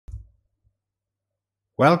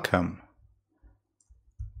Welcome!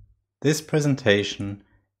 This presentation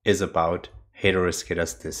is about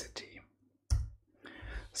heteroskedasticity.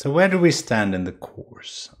 So where do we stand in the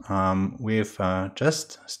course? We've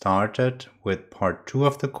just started with part 2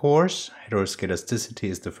 of the course. Heteroskedasticity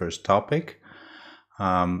is the first topic.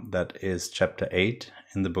 That is chapter 8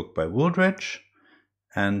 in the book by Wooldridge.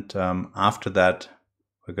 And after that,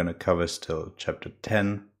 we're going to cover still chapter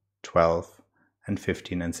 10, 12, and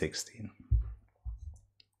 15 and 16.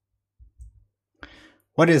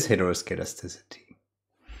 What is heteroskedasticity?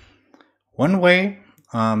 One way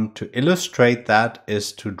to illustrate that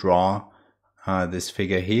is to draw this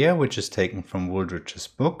figure here, which is taken from Wooldridge's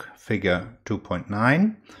book, figure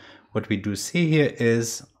 2.9. What we do see here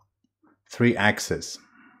is 3 axes.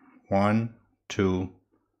 1, 2,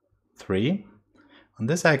 3. On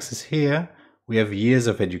this axis here, we have years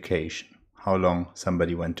of education, how long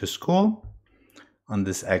somebody went to school. On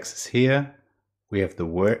this axis here, we have the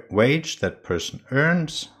wage that person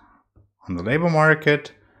earns on the labor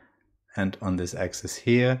market. And on this axis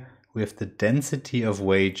here, we have the density of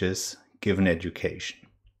wages given education.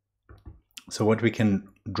 So what we can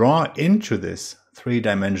draw into this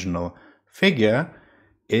 3-dimensional figure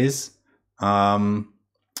is the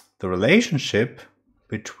relationship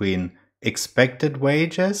between expected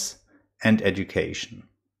wages and education.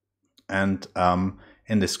 And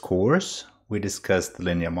in this course, we discussed the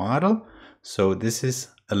linear model. So this is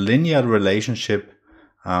a linear relationship,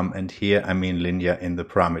 and here I mean linear in the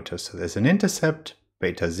parameters. So there's an intercept,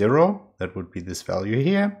 beta 0, that would be this value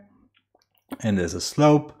here, and there's a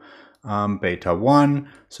slope, beta 1.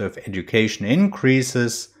 So if education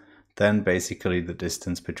increases, then basically the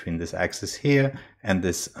distance between this axis here and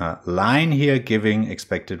this line here giving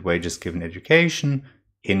expected wages given education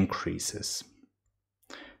increases.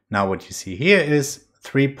 Now what you see here is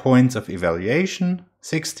 3 points of evaluation: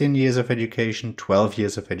 16 years of education, 12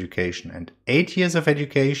 years of education, and 8 years of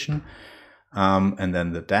education. And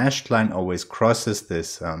then the dashed line always crosses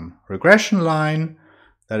this regression line.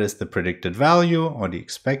 That is the predicted value or the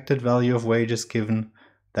expected value of wages given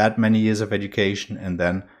that many years of education. And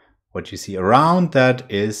then what you see around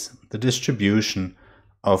that is the distribution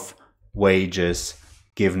of wages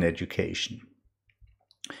given education.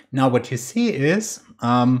 Now what you see is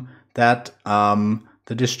that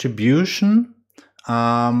the distribution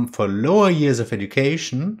for lower years of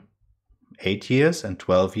education, 8 years and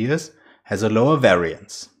 12 years, has a lower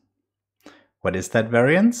variance. What is that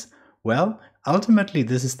variance? Well, ultimately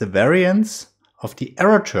this is the variance of the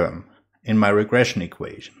error term in my regression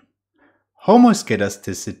equation.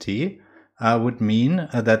 Homoskedasticity would mean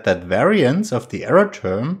that that variance of the error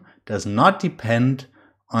term does not depend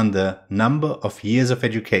on the number of years of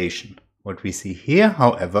education. What we see here,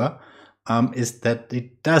 however, is that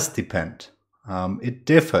it does depend. It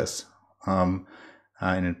differs. And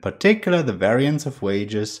in particular, the variance of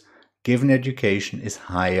wages given education is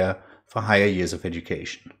higher for higher years of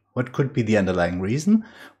education. What could be the underlying reason?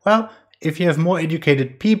 Well, if you have more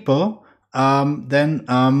educated people, then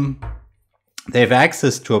they have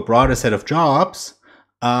access to a broader set of jobs.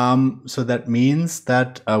 So that means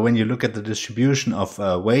that when you look at the distribution of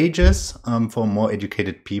wages for more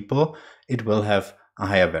educated people, it will have a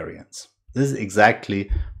higher variance. This is exactly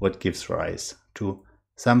what gives rise to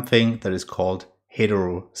something that is called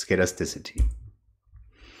heteroskedasticity.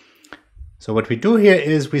 So what we do here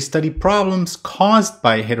is we study problems caused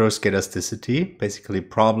by heteroskedasticity, basically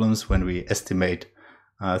problems when we estimate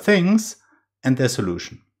things, and their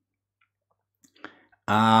solution.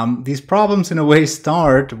 These problems in a way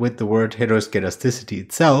start with the word heteroskedasticity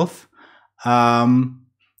itself, and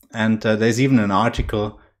there's even an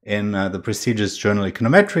article in the prestigious journal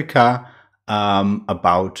Econometrics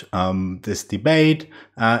about this debate,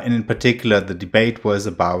 and in particular the debate was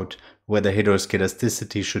about whether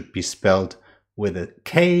heteroskedasticity should be spelled with a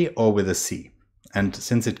K or with a C. And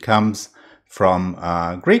since it comes from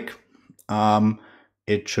Greek,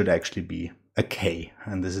 it should actually be a K.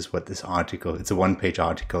 And this is what this article, it's a 1-page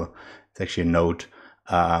article, it's actually a note,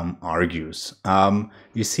 argues.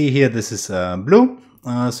 You see here this is blue,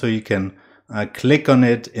 so you can click on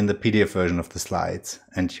it in the PDF version of the slides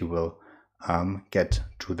and you will get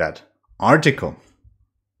to that article.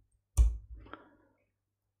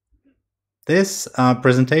 This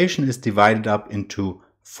presentation is divided up into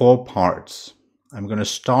 4 parts. I'm going to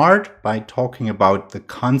start by talking about the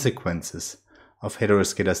consequences of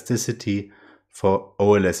heteroskedasticity for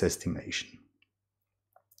OLS estimation.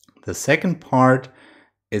 The second part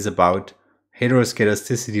is about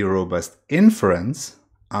heteroskedasticity robust inference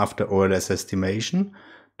after OLS estimation.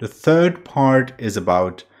 The third part is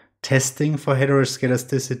about testing for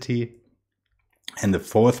heteroskedasticity. And the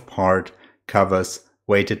fourth part covers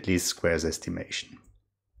weighted least squares estimation.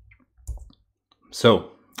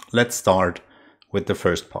 So let's start with the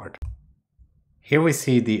first part. Here we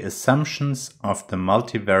see the assumptions of the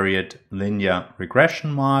multivariate linear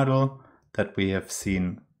regression model that we have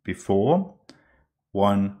seen before,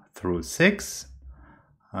 1 through 6.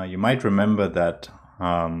 You might remember that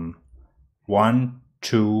 1,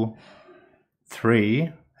 2,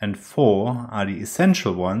 3, and 4 are the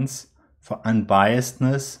essential ones for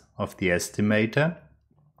unbiasedness of the estimator,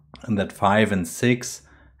 and that 5 and 6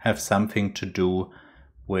 have something to do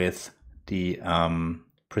with the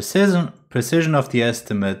precision of the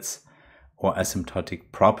estimates or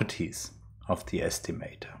asymptotic properties of the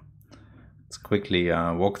estimator. Let's quickly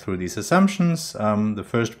walk through these assumptions. The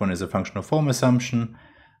first one is a functional form assumption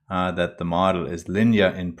that the model is linear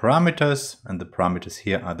in parameters, and the parameters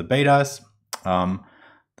here are the betas.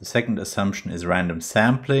 The second assumption is random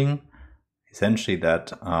sampling, essentially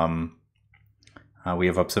that we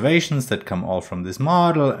have observations that come all from this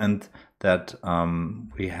model, and that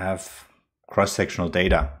we have cross-sectional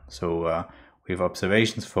data. So we have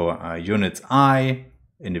observations for units I,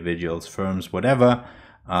 individuals, firms, whatever,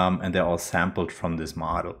 and they're all sampled from this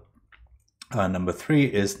model. Number 3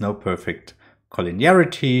 is no perfect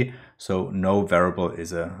collinearity, so no variable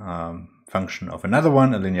is a function of another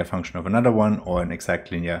one, a linear function of another one, or an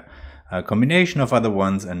exact linear combination of other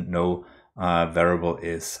ones, and no variable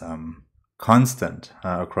is constant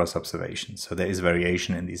across observations. So there is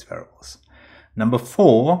variation in these variables. Number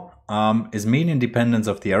 4 is mean independence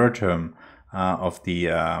of the error term of the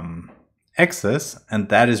x's, and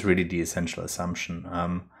that is really the essential assumption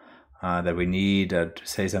that we need to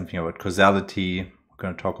say something about causality. We're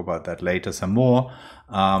going to talk about that later some more.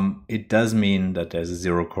 It does mean that there's a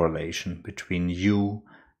zero correlation between u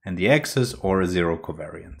and the x's, or a zero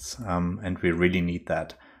covariance, and we really need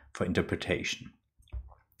that for interpretation.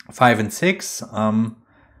 5 and 6,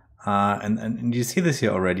 and you see this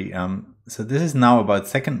here already. So this is now about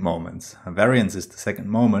second moments. Variance is the second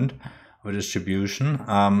moment of a distribution.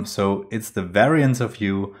 So it's the variance of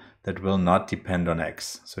u that will not depend on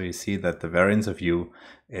x. So you see that the variance of u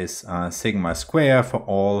is sigma square for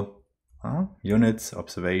all units,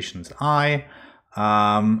 observations I.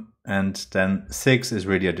 And then 6 is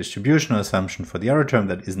really a distributional assumption for the error term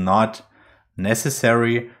that is not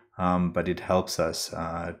necessary, but it helps us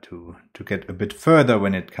to get a bit further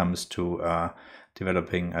when it comes to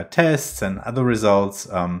developing tests and other results.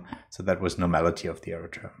 So that was normality of the error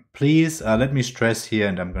term. Please let me stress here,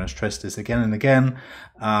 and I'm going to stress this again and again,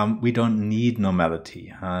 we don't need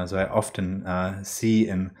normality. So I often see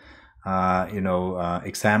in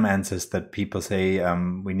exam answers that people say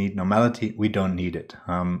we need normality. We don't need it.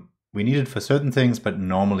 We need it for certain things, but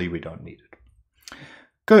normally we don't need it.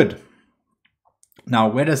 Good. Now,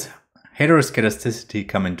 where does heteroskedasticity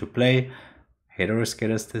come into play?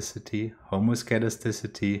 Heteroskedasticity,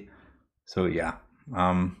 homoskedasticity. So yeah,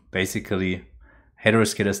 basically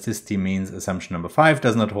heteroskedasticity means assumption number 5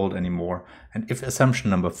 does not hold anymore. And if assumption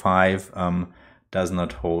number 5 does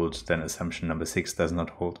not hold, then assumption number 6 does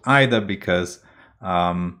not hold either, because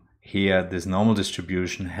here this normal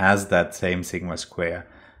distribution has that same sigma square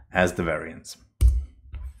as the variance.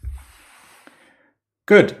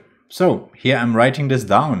 Good. So here I'm writing this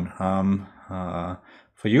down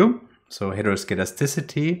for you. So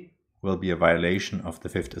heteroskedasticity will be a violation of the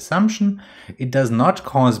fifth assumption. It does not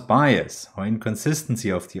cause bias or inconsistency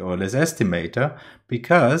of the OLS estimator,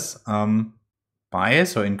 because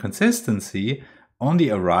bias or inconsistency only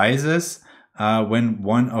arises when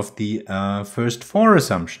one of the first 4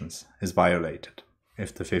 assumptions is violated.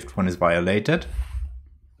 If the fifth one is violated,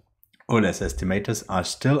 OLS estimators are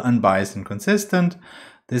still unbiased and consistent.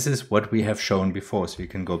 This is what we have shown before. So you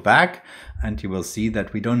can go back and you will see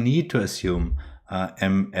that we don't need to assume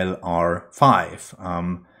MLR5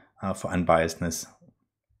 for unbiasedness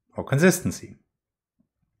or consistency.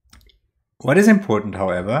 What is important,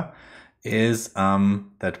 however, is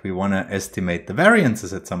that we want to estimate the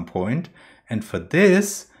variances at some point. And for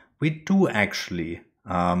this, we do actually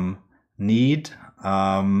need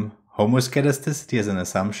homoskedasticity as an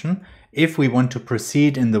assumption if we want to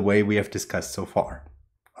proceed in the way we have discussed so far.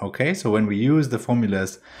 Okay, so when we use the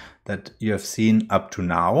formulas that you have seen up to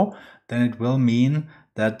now, then it will mean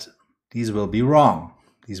that these will be wrong.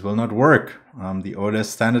 These will not work. The OLS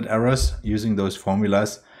standard errors using those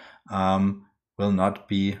formulas will not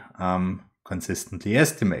be consistently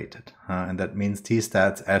estimated. And that means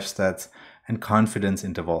t-stats, f-stats, and confidence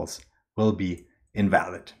intervals will be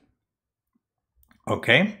invalid.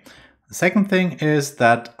 Okay, the second thing is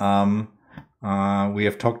that we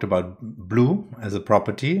have talked about blue as a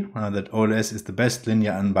property, that OLS is the best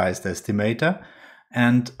linear unbiased estimator.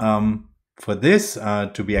 And for this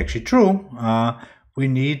to be actually true, we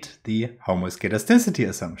need the homoskedasticity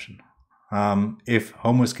assumption. If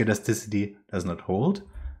homoskedasticity does not hold,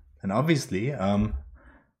 then obviously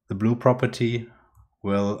the blue property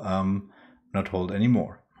will not hold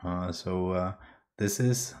anymore. So this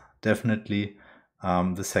is definitely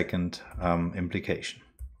the second implication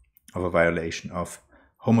of a violation of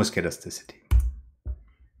homoskedasticity.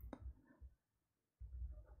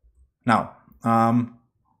 Now,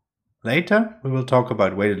 later we will talk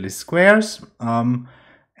about weighted least squares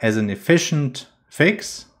as an efficient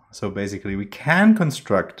fix. So basically we can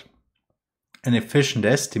construct an efficient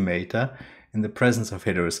estimator in the presence of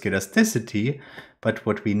heteroskedasticity, but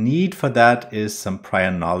what we need for that is some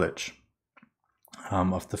prior knowledge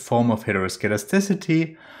of the form of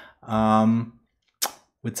heteroskedasticity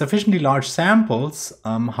with sufficiently large samples.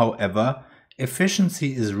 However,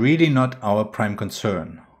 efficiency is really not our prime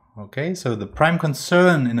concern. Okay, so the prime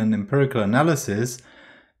concern in an empirical analysis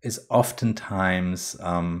is oftentimes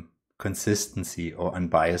consistency or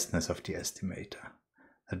unbiasedness of the estimator.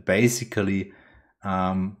 That basically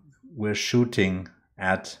we're shooting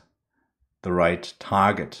at the right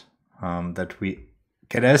target, that we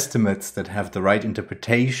get estimates that have the right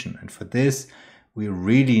interpretation. And for this, we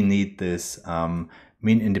really need this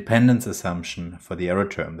mean independence assumption for the error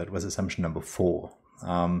term. That was assumption number 4.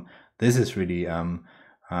 This is really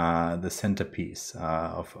the centerpiece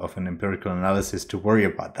of an empirical analysis, to worry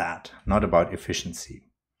about that, not about efficiency.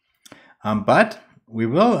 But we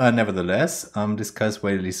will nevertheless discuss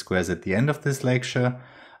weighted least squares at the end of this lecture,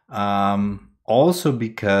 also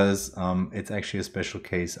because it's actually a special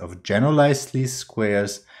case of generalized least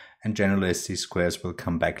squares, and generalized least squares will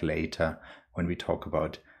come back later when we talk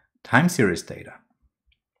about time series data.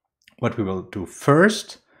 What we will do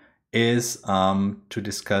first is to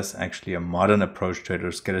discuss actually a modern approach to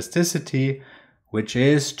heteroskedasticity, which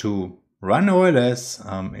is to run OLS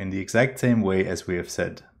in the exact same way as we have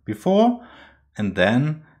said before, and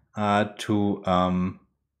then to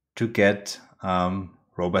get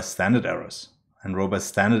robust standard errors. And robust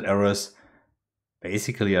standard errors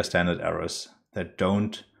basically are standard errors that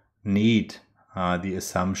don't need the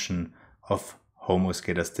assumption of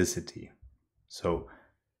homoskedasticity. So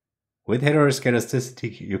with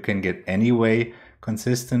heteroskedasticity, you can get anyway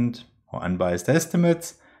consistent or unbiased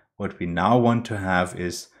estimates. What we now want to have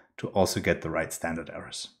is to also get the right standard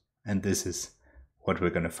errors. And this is what we're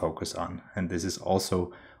going to focus on. And this is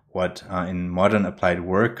also what in modern applied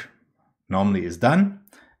work normally is done.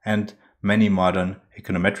 And many modern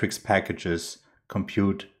econometrics packages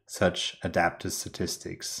compute such adaptive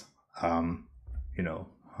statistics,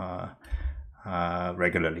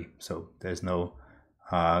 regularly. So there's no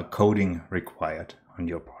coding required on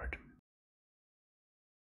your part.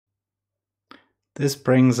 This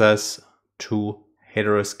brings us to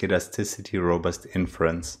heteroskedasticity robust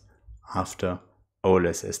inference after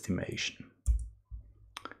OLS estimation.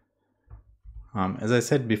 As I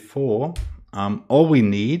said before, all we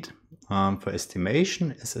need for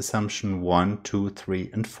estimation is assumption 1, 2, 3,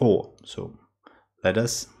 and 4. So let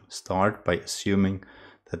us start by assuming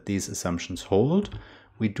that these assumptions hold.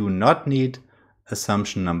 We do not need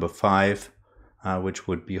assumption number 5, which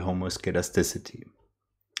would be homoskedasticity.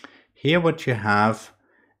 Here what you have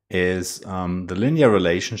is the linear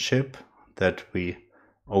relationship that we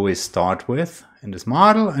always start with in this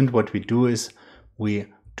model, and what we do is we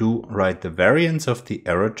do write the variance of the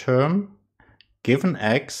error term given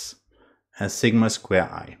x as sigma square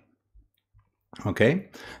I. Okay,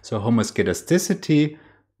 so homoskedasticity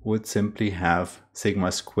would simply have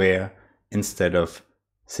sigma square instead of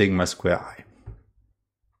sigma square I.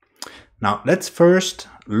 Now let's first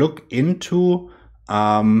look into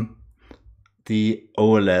the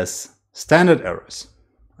OLS standard errors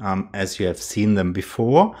as you have seen them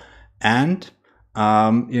before, and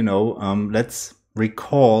let's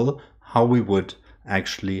recall how we would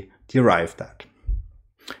actually derive that.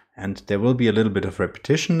 And there will be a little bit of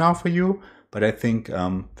repetition now for you, but I think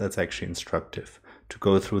that's actually instructive to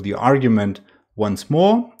go through the argument once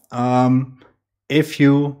more. If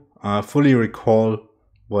you fully recall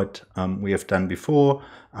what we have done before,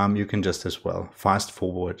 you can just as well fast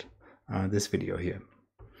forward this video here.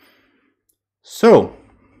 So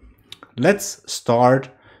let's start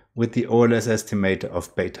with the OLS estimator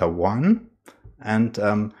of beta 1,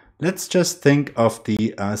 and let's just think of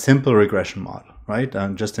the simple regression model, right?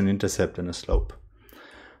 Just an intercept and a slope.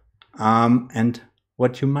 And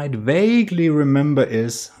what you might vaguely remember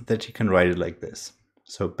is that you can write it like this.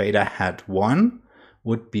 So beta hat 1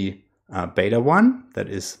 would be beta 1, that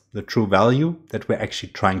is the true value that we're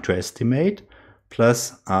actually trying to estimate,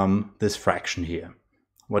 plus this fraction here.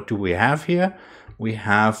 What do we have here? We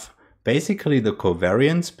have basically the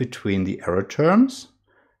covariance between the error terms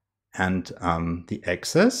and the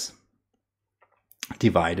x's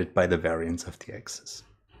divided by the variance of the x's.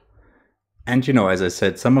 And you know, as I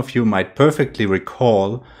said, some of you might perfectly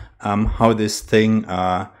recall how this thing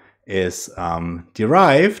is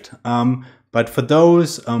derived, but for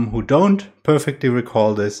those who don't perfectly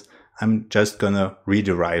recall this, I'm just gonna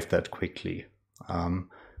rederive that quickly,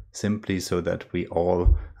 simply so that we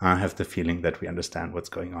all have the feeling that we understand what's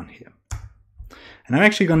going on here. And I'm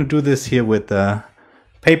actually gonna do this here with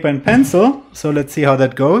paper and pencil, so let's see how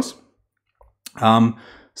that goes.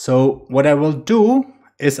 So what I will do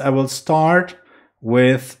is I will start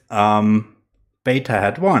with beta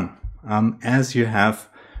hat 1, as you have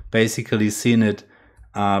basically seen it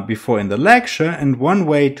before in the lecture. And one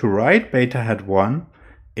way to write beta hat 1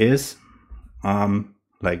 is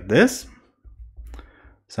like this.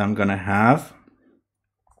 So I'm going to have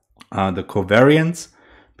the covariance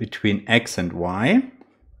between x and y,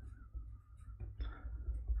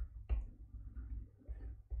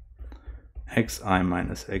 xi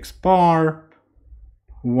minus x bar,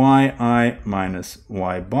 yi minus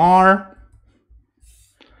y bar,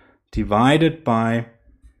 divided by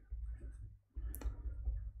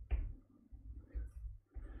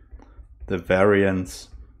the variance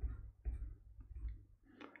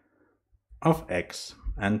of x.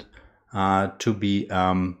 And to be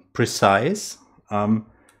precise,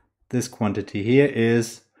 this quantity here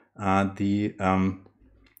is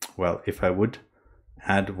well, if I would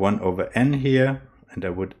add 1 over n here, and I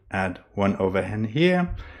would add 1 over n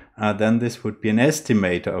here, then this would be an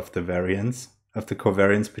estimator of the variance, of the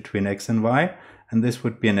covariance between x and y, and this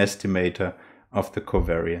would be an estimator of the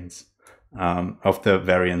covariance, of the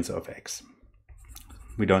variance of x.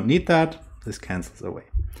 We don't need that, this cancels away.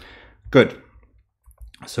 Good.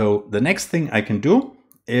 So the next thing I can do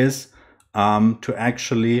is to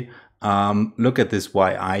actually look at this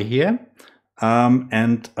yi here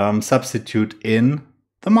and substitute in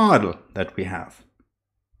the model that we have.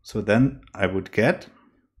 So then I would get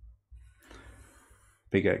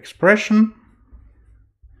bigger expression,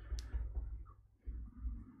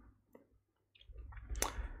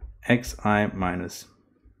 xi minus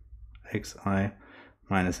x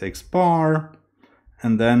bar,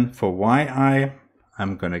 and then for yi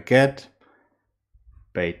I'm gonna get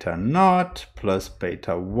beta naught plus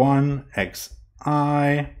beta 1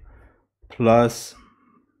 xi plus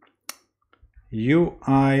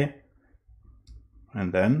ui,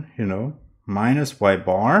 and then, you know, minus y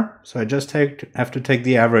bar. So I just have to take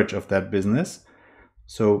the average of that business.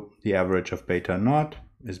 So the average of beta naught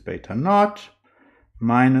is beta naught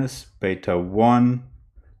minus beta 1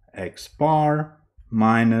 x bar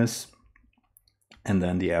minus, and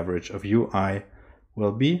then the average of ui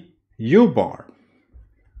will be u bar.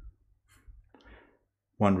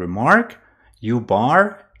 One remark, u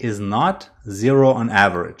bar is not 0 on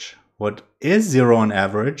average. What is 0 on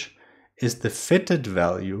average is the fitted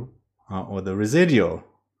value or the residual,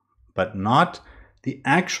 but not the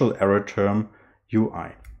actual error term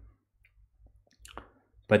ui.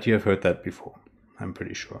 But you have heard that before, I'm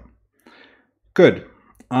pretty sure. Good.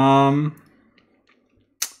 And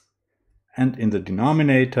in the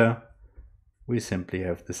denominator, we simply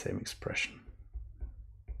have the same expression.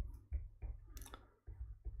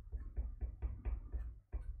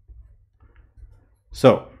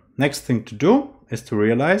 So, next thing to do is to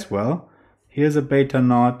realize, well, here's a beta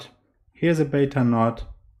naught, here's a beta naught,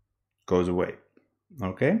 goes away.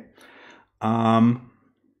 Okay? And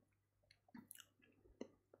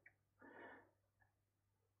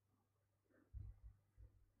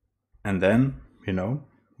then, you know,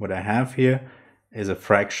 what I have here is a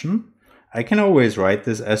fraction. I can always write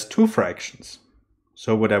this as 2 fractions.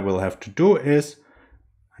 So what I will have to do is,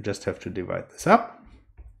 I just have to divide this up.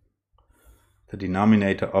 The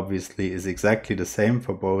denominator obviously is exactly the same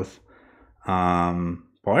for both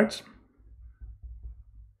parts.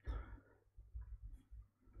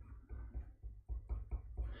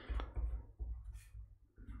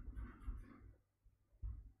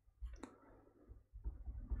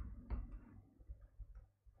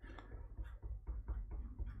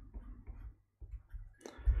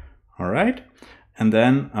 All right, and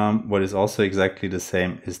then what is also exactly the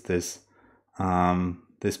same is this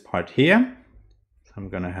this part here. So I'm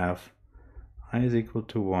going to have I is equal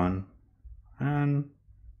to 1 and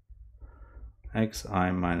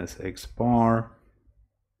xi minus x bar,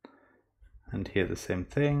 and here the same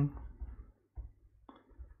thing.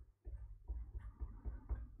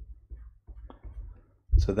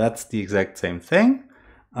 So that's the exact same thing.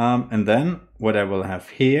 And then what I will have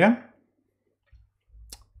here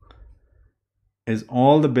is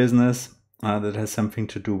all the business that has something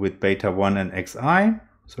to do with beta 1 and xi.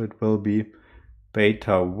 So it will be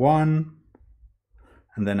beta 1,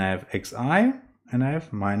 and then I have xi, and I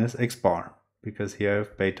have minus x bar, because here I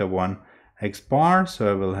have beta 1 x bar,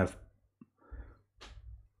 so I will have,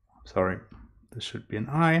 sorry, this should be an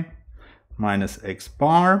I, minus x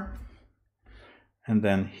bar. And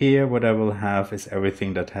then here what I will have is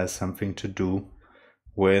everything that has something to do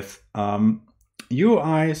with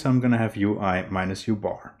ui, so I'm going to have ui minus u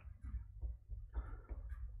bar.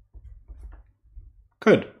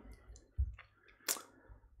 Good.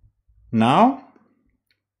 Now,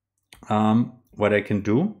 what I can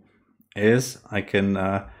do is I can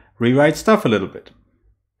rewrite stuff a little bit.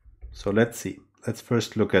 So let's see. Let's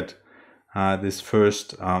first look at this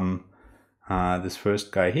first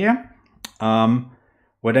guy here.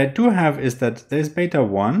 What I do have is that there's beta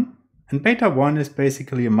 1, and beta 1 is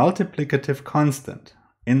basically a multiplicative constant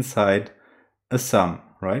inside a sum,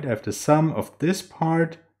 right? I have the sum of this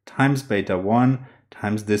part times beta 1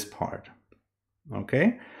 times this part,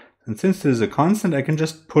 okay? And since this is a constant, I can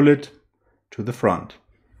just pull it to the front.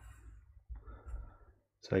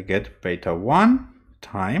 So I get beta 1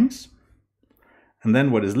 times, and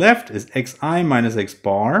then what is left is xi minus x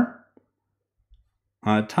bar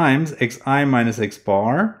times xi minus x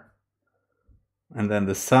bar, and then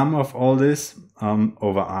the sum of all this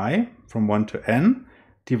over I from 1 to n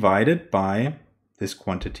divided by this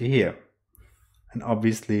quantity here. And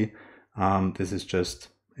obviously this is just,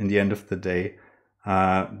 in the end of the day,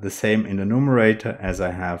 the same in the numerator as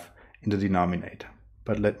I have in the denominator.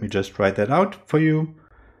 But let me just write that out for you.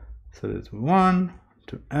 So that's 1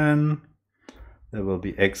 to n, there will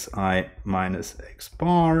be xi minus x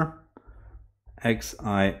bar,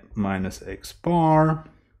 xi minus x bar,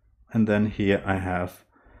 and then here I have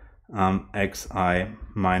xi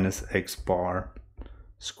minus x bar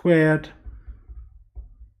squared.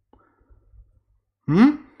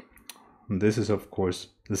 And this is of course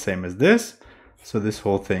the same as this, so this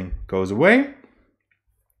whole thing goes away.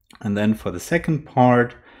 And then for the second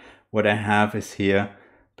part, what I have is here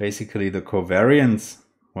basically the covariance.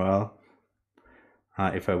 Well,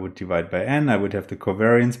 if I would divide by n, I would have the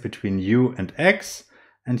covariance between u and x,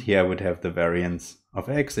 and here I would have the variance of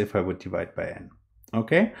x if I would divide by n.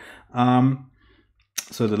 Okay,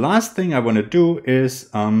 so the last thing I want to do is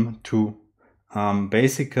to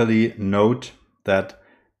basically note that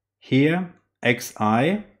here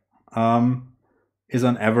xi is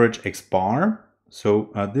on average x bar. So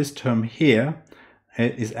this term here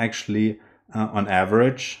is actually on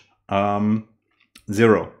average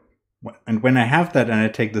 0. And when I have that and I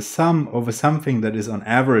take the sum over something that is on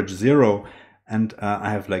average 0, and I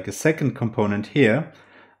have like a second component here,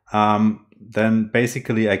 then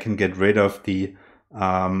basically I can get rid of the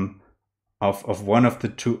of one of the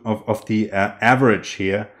two of the average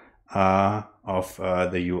here of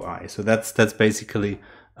the ui. So that's basically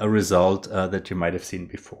a result that you might have seen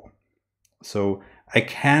before. So I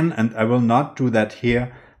can, and I will not do that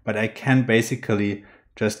here, but I can basically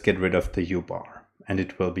just get rid of the u bar, and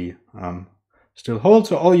it will be still hold.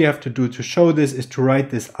 So all you have to do to show this is to write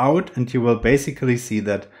this out, and you will basically see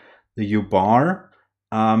that the u bar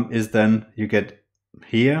is then, you get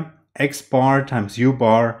here x bar times u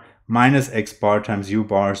bar minus x bar times u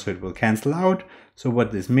bar, so it will cancel out. So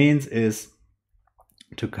what this means is,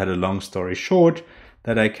 to cut a long story short,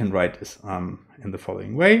 that I can write this in the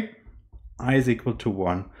following way. I is equal to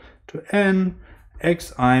 1 to n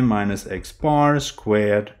xi minus x bar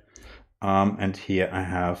squared, and here I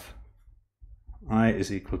have I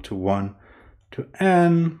is equal to 1 to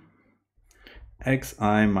n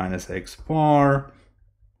xi minus x bar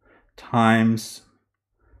times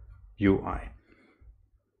ui.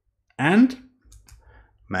 And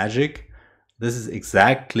magic, this is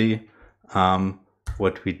exactly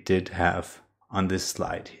what we did have on this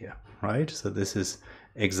slide here, right? So this is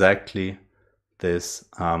exactly this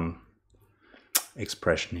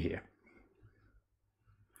expression here.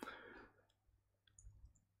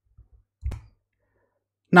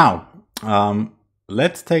 Now,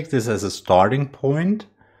 let's take this as a starting point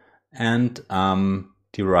and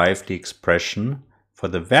derive the expression for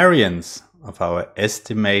the variance of our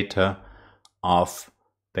estimator of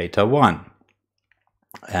beta 1.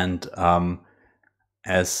 And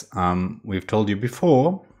as we've told you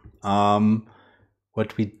before,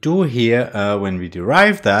 what we do here when we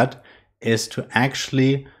derive that is to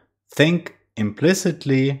actually think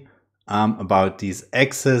implicitly about these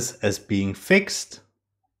x's as being fixed,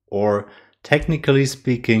 or technically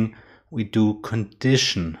speaking, we do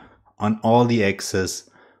condition on all the x's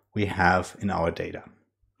we have in our data.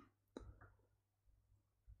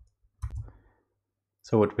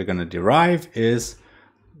 So what we're going to derive is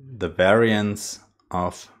the variance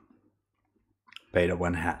of beta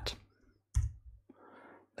 1 hat.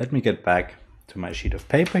 Let me get back to my sheet of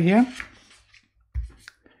paper here.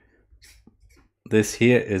 This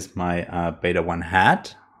here is my beta 1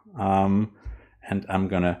 hat, and I'm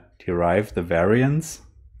gonna derive the variance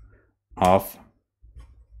of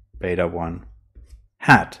beta 1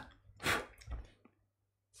 hat.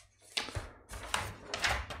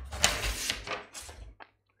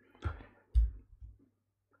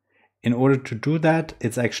 In order to do that,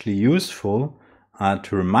 it's actually useful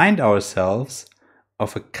to remind ourselves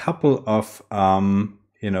of a couple of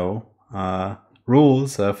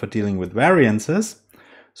rules for dealing with variances.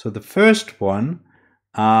 So the first one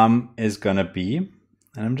is gonna be,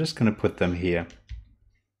 and I'm just gonna put them here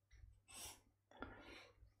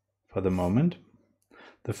for the moment.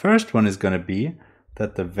 The first one is gonna be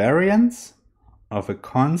that the variance of a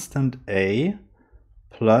constant a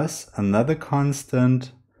plus another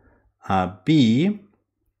constant b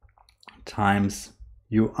times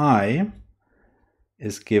ui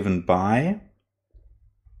is given by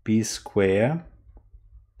b squared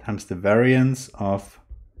times the variance of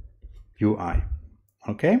ui.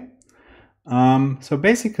 Okay, so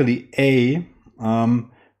basically a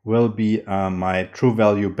will be my true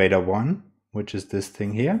value beta 1, which is this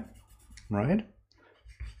thing here, right?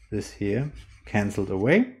 This here cancelled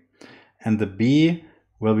away, and the b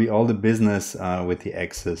will be all the business with the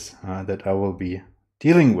x's that I will be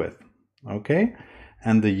dealing with. Okay,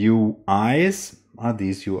 and the ui's are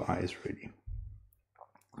these ui's really.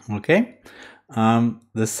 Okay,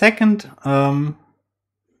 the second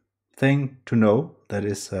thing to know that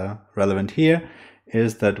is relevant here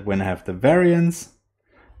is that when I have the variance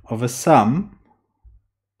of a sum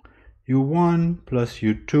u1 plus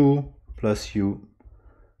u2 plus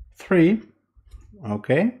u3,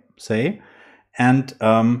 okay, say, and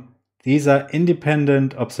these are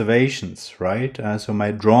independent observations, right? So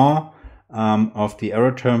my draw of the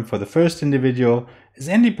error term for the first individual is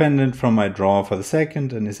independent from my draw for the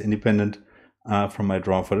second and is independent from my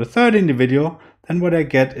draw for the third individual. Then what I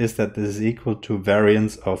get is that this is equal to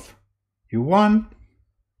variance of u1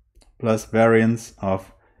 plus variance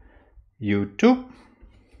of u2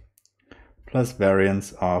 plus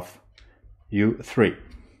variance of u3.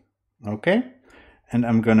 Okay, and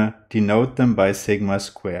I'm gonna denote them by sigma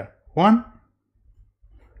square 1,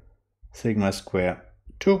 sigma square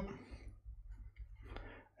 2,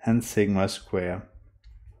 and sigma square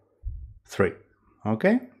 3.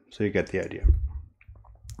 Okay, so you get the idea.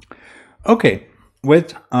 Okay,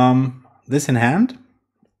 with this in hand,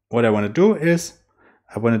 what I want to do is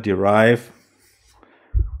I want to derive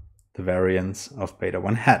the variance of beta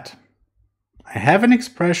 1 hat. I have an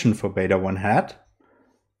expression for beta 1 hat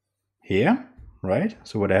here, right?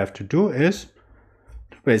 So what I have to do is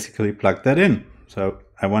to basically plug that in. So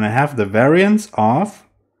I want to have the variance of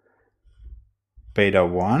beta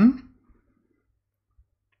 1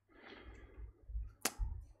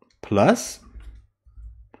 plus,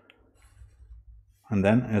 and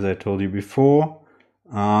then as I told you before,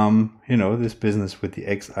 this business with the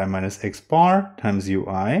xi minus x bar times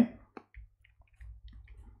ui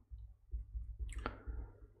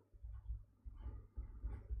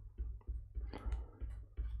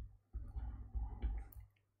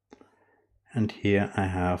and here I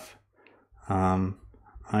have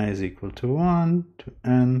I is equal to 1 to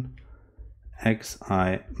n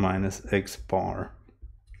xi minus x bar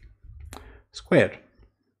squared.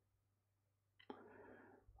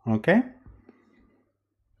 Okay,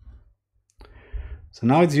 so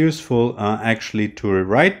now it's useful actually to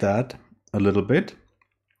rewrite that a little bit.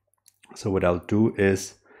 So what I'll do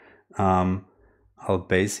is I'll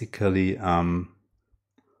basically I'm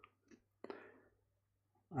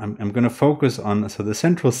going to focus on, so the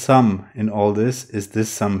central sum in all this is this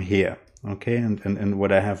sum here. Okay, and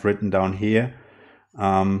what I have written down here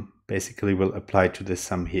basically will apply to this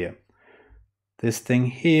sum here. This thing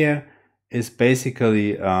here is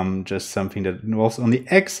basically just something that involves on the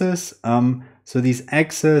x's. So these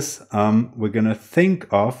x's we're going to think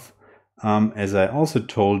of, as I also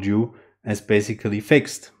told you, as basically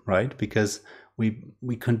fixed, right? Because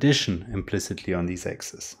we condition implicitly on these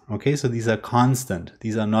x's. Okay, so these are constant.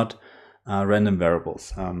 These are not random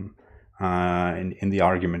variables in the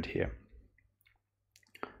argument here.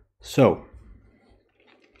 So,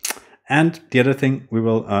 and the other thing we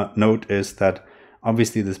will note is that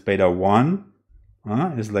obviously this beta 1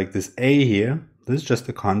 is like this a here. This is just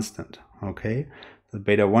a constant, okay? The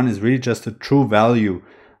beta 1 is really just a true value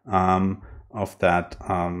of that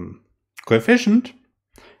coefficient,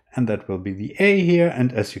 and that will be the a here.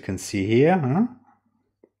 And as you can see here,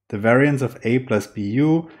 the variance of a plus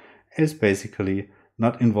bu is basically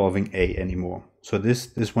not involving A anymore. So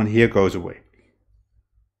this one here goes away.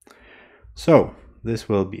 So this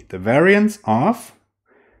will be the variance of,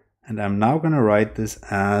 and I'm now going to write this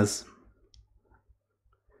as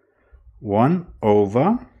 1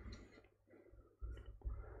 over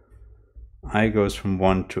I goes from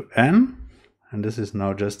 1 to n, and this is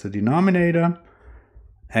now just the denominator,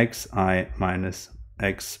 xi minus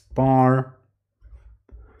x bar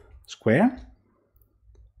square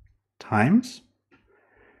times,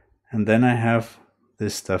 and then I have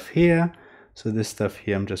this stuff here. So this stuff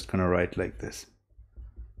here I'm just going to write like this.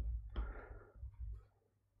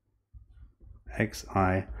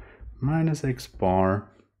 xi minus x bar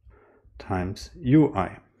times ui.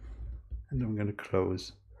 And I'm going to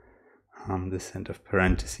close this end of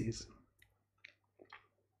parentheses.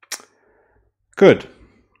 Good.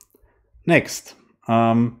 Next.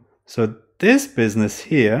 So this business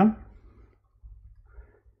here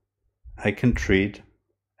I can treat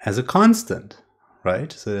as a constant,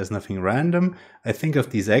 right? So there's nothing random. I think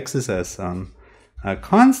of these x's as a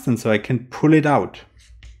constant, so I can pull it out.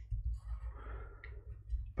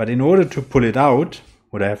 But in order to pull it out,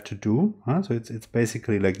 what I have to do, so it's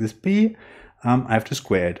basically like this b, I have to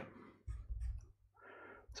square it.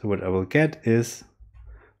 So what I will get is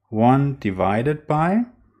 1 divided by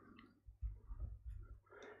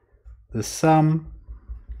the sum.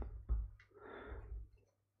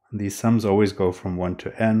 These sums always go from 1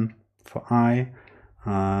 to n for I,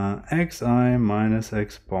 xi minus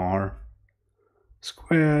x bar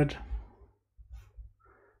squared,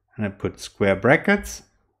 and I put square brackets,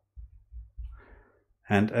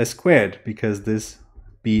 and I squared because this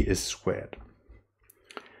b is squared,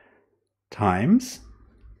 times,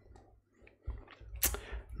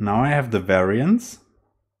 now I have the variance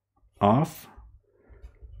of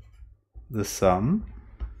the sum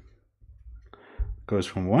goes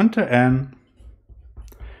from 1 to n,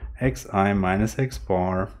 xi minus x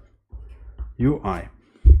bar ui.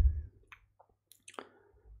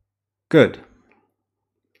 Good.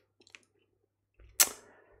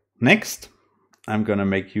 Next, I'm going to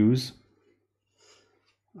make use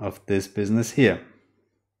of this business here.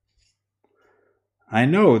 I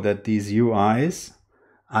know that these ui's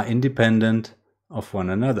are independent of one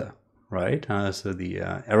another, right? So the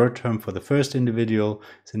error term for the first individual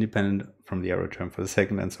is independent from the error term for the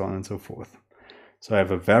second, and so on and so forth. So I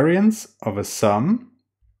have a variance of a sum,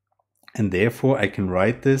 and therefore I can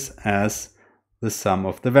write this as the sum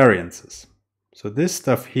of the variances. So this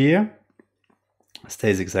stuff here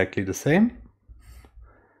stays exactly the same.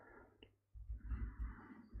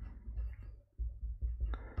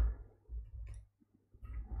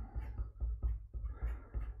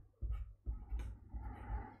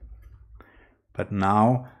 But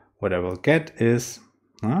now what I will get is,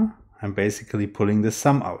 I'm basically pulling the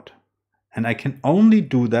sum out. And I can only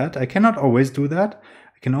do that, I cannot always do that,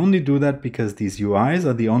 I can only do that because these ui's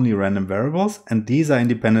are the only random variables and these are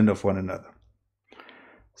independent of one another.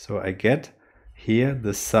 So I get here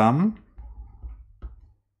the sum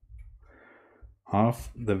of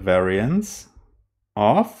the variance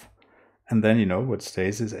of, and then what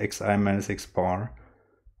stays is xi minus x bar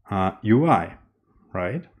ui,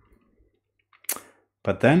 right?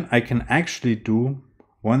 But then I can actually do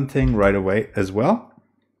one thing right away as well.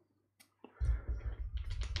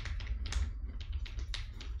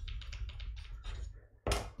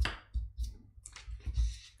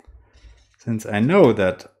 Since I know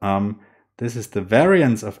that this is the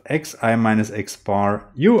variance of xi minus x bar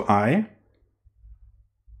ui,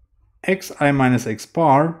 xi minus x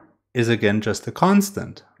bar is again just a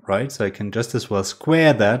constant, right? So I can just as well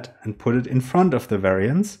square that and put it in front of the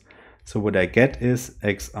variance. So what I get is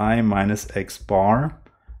xi minus x bar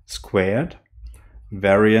squared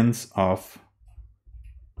variance of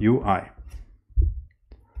ui.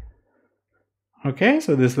 Okay,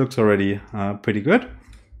 so this looks already pretty good.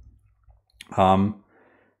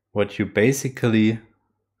 What you basically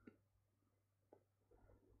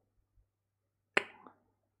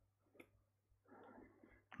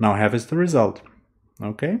now have is the result.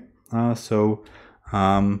 Okay, so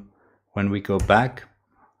when we go back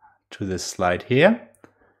to this slide here,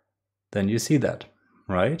 then you see that,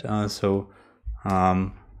 right?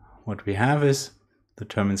 What we have is the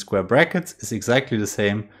term in square brackets is exactly the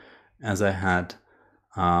same as I had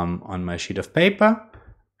on my sheet of paper.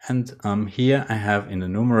 And here I have in the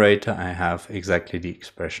numerator, I have exactly the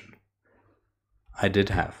expression I did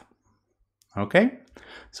have. Okay,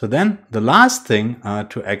 so then the last thing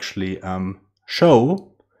to actually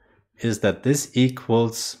show is that this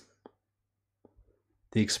equals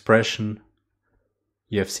the expression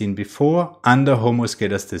you have seen before under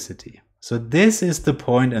homoskedasticity. So this is the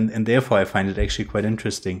point, and therefore I find it actually quite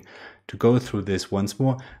interesting to go through this once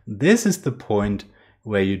more. This is the point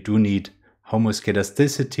where you do need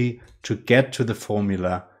homoskedasticity to get to the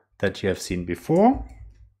formula that you have seen before.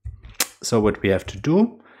 So what we have to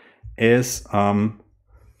do is to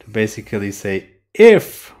basically say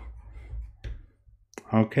if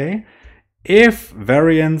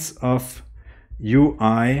variance of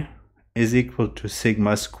ui is equal to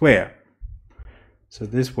sigma square. So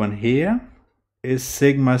this one here is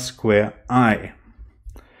sigma square I.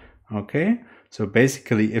 Okay, so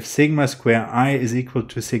basically if sigma square I is equal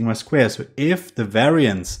to sigma square, so if the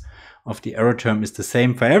variance of the error term is the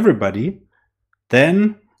same for everybody,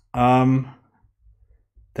 then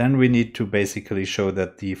we need to basically show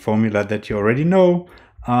that the formula that you already know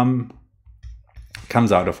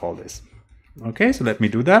comes out of all this. Okay, so let me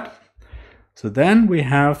do that. So then we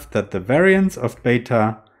have that the variance of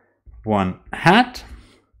beta 1 hat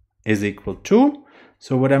is equal to,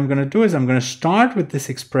 so what I'm going to do is I'm going to start with this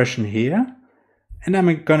expression here, and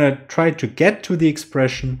I'm going to try to get to the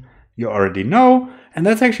expression you already know, and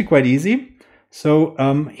that's actually quite easy. So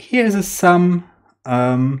here is a sum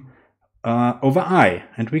over I,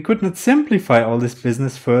 and we could not simplify all this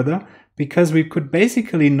business further because we could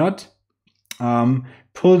basically not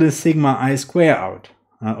pull the sigma I square out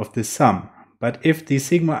of this sum. But if the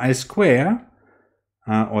sigma I square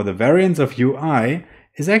or the variance of ui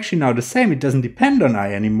is actually now the same, it doesn't depend on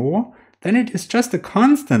I anymore, then it is just a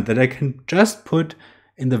constant that I can just put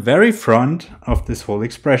in the very front of this whole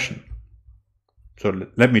expression. So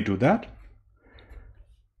let me do that.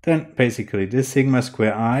 Then basically this sigma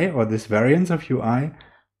square I, or this variance of ui,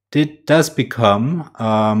 does become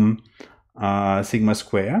sigma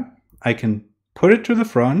square. I can put it to the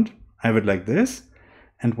front, I have it like this,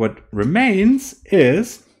 and what remains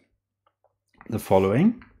is the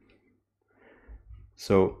following.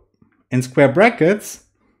 So in square brackets,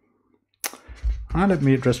 let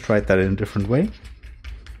me just write that in a different way.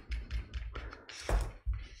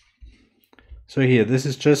 So here, this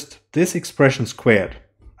is just this expression squared.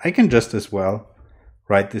 I can just as well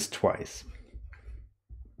write this twice.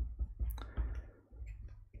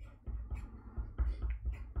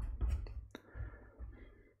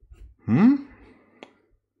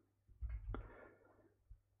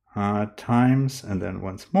 Times, and then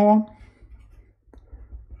once more.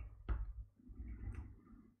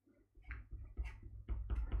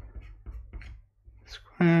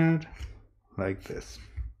 Squared, like this.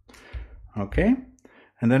 Okay,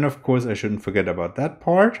 and then of course I shouldn't forget about that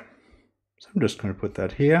part. So I'm just going to put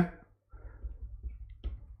that here.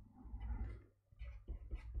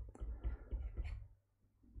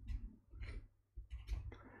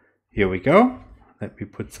 Here we go. Let me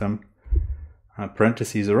put some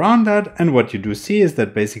parentheses around that. And what you do see is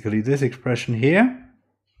that basically this expression here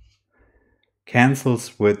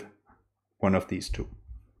cancels with one of these two.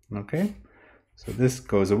 Okay, so this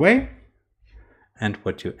goes away. And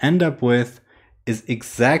what you end up with is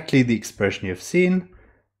exactly the expression you've seen,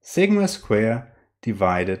 sigma square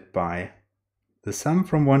divided by the sum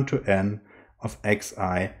from 1 to n of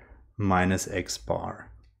xi minus x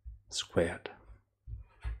bar squared.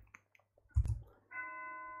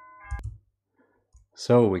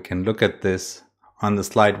 So we can look at this on the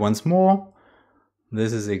slide once more.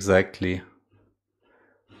 This is exactly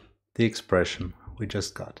the expression we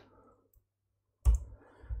just got.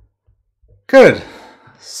 Good.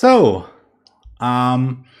 So,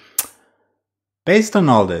 based on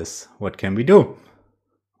all this, what can we do?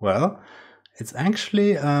 Well, it's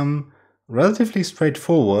actually relatively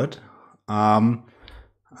straightforward. So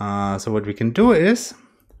what we can do is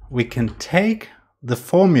we can take the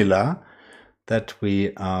formula that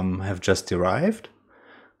we have just derived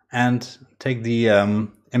and take the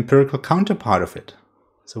empirical counterpart of it.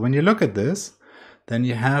 So when you look at this, then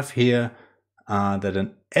you have here that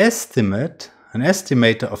an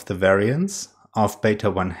estimator of the variance of beta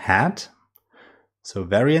 1 hat, so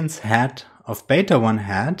variance hat of beta 1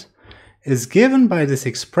 hat, is given by this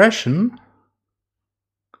expression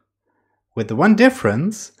with the one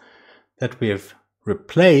difference that we have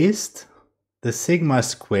replaced the sigma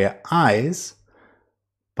square i's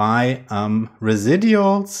by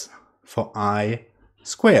residuals for I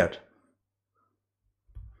squared.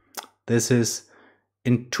 This is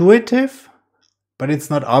intuitive, but it's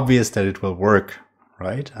not obvious that it will work,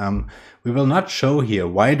 right? We will not show here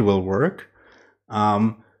why it will work,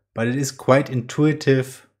 but it is quite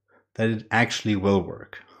intuitive that it actually will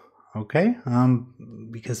work, okay?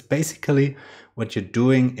 Because basically what you're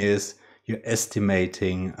doing is you're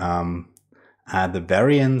estimating the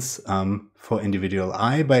variance for individual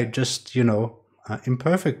I by just,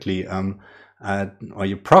 imperfectly or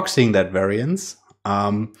you're proxying that variance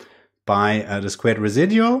by the squared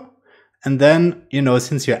residual. And then,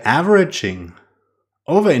 since you're averaging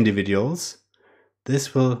over individuals,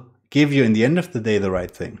 this will give you, in the end of the day, the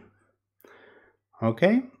right thing.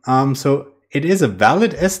 Okay, so it is a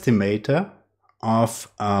valid estimator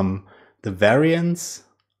of the variance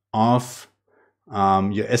of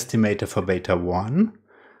your estimator for beta 1.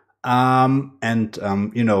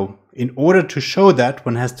 In order to show that,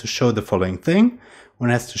 one has to show the following thing.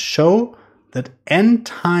 One has to show that n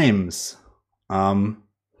times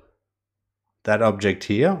that object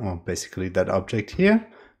here, or basically that object here,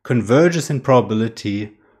 converges in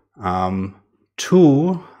probability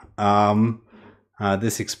to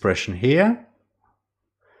this expression here.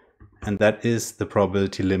 And that is the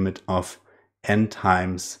probability limit of n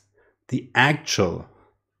times the actual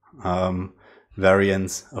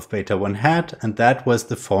variance of beta 1 hat. And that was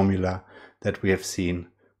the formula that we have seen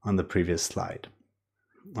on the previous slide.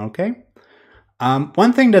 Okay.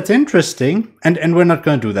 One thing that's interesting, and we're not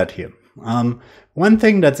going to do that here. One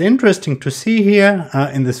thing that's interesting to see here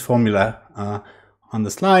in this formula on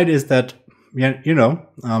the slide is that,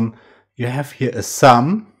 you have here a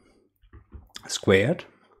sum squared,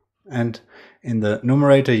 and in the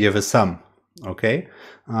numerator you have a sum. Okay,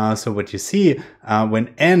 so what you see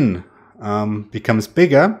when n becomes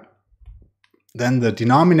bigger, then the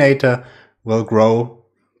denominator will grow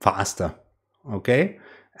faster. Okay,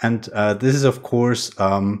 and this is of course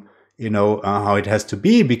how it has to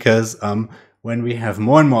be, because when we have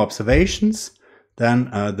more and more observations,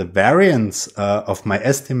 then the variance of my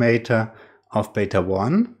estimator of beta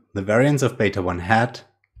 1, the variance of beta 1 hat,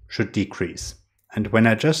 should decrease. And when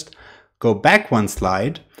I just go back one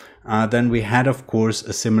slide, then we had, of course,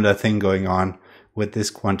 a similar thing going on with this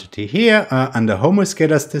quantity here under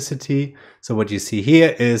homoskedasticity. So what you see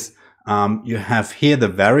here is you have here the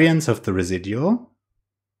variance of the residual,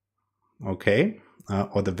 okay,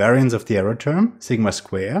 or the variance of the error term, sigma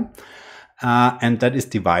square, and that is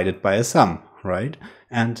divided by a sum, right?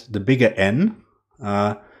 And the bigger n,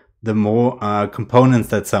 the more components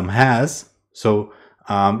that sum has. So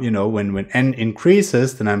when n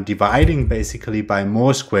increases, then I'm dividing basically by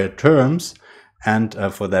more squared terms. And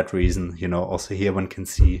for that reason, also here one can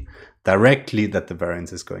see directly that the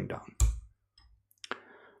variance is going down.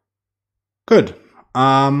 Good.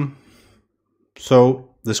 So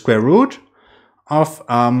the square root of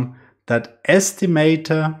that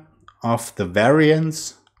estimator of the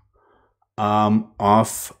variance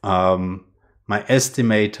of my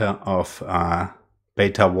estimator of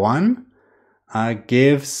beta 1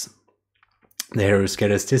 gives the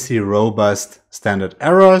heteroskedasticity robust standard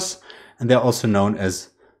errors, and they're also known as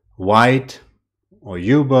White or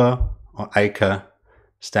Huber or Eicher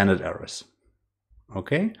standard errors.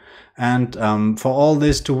 Okay, and for all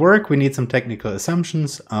this to work, we need some technical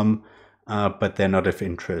assumptions, but they're not of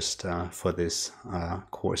interest for this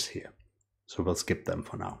course here. So we'll skip them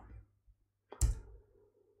for now.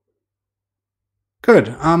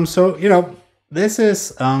 Good. So, this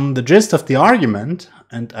is the gist of the argument,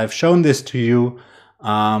 and I've shown this to you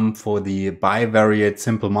for the bivariate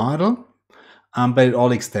simple model, but it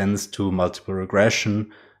all extends to multiple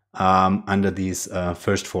regression under these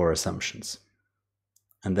first four assumptions.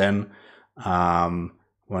 And then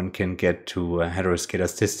one can get to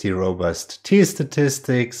heteroskedasticity robust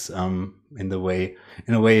t-statistics in a way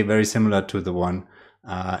very similar to the one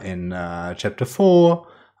in chapter 4,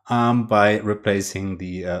 by replacing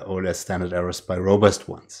the OLS standard errors by robust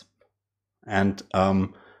ones. And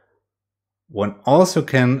one also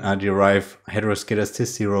can derive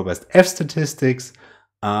heteroskedasticity robust f-statistics.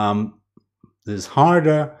 This is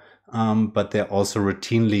harder, but they're also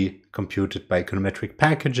routinely computed by econometric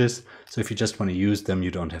packages. So if you just want to use them,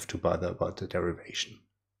 you don't have to bother about the derivation.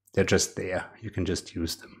 They're just there. You can just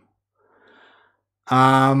use them.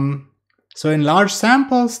 So in large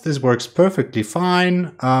samples, this works perfectly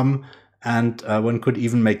fine. And one could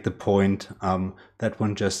even make the point that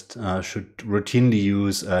one just should routinely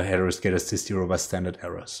use heteroskedasticity robust standard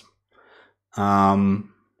errors.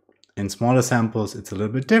 In smaller samples, it's a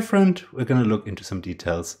little bit different. We're going to look into some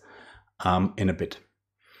details in a bit.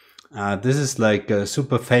 This is like a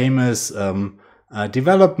super famous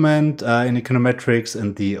development in econometrics,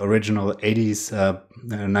 and the original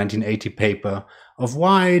 1980 paper of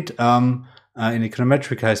White in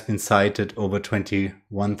econometrics has been cited over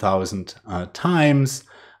 21,000 times.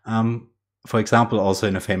 For example, also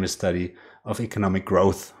in a famous study of economic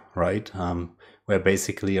growth, right? Where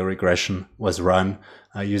basically a regression was run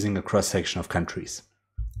using a cross-section of countries.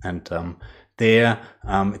 And there,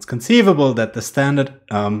 it's conceivable that the standard,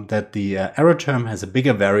 that the error term has a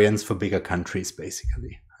bigger variance for bigger countries,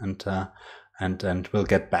 basically. And and we'll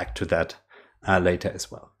get back to that later as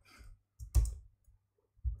well.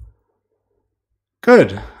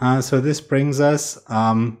 Good. So this brings us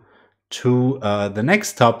to the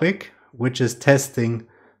next topic, which is testing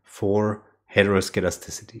for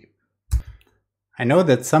heteroskedasticity. I know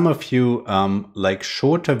that some of you like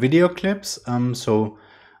shorter video clips, so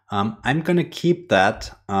I'm going to keep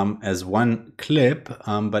that as one clip,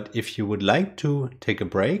 but if you would like to take a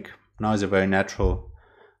break, now is a very natural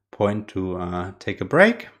point to take a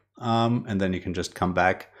break, and then you can just come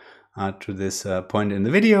back to this point in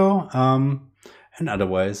the video, and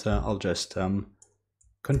otherwise I'll just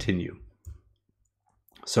continue.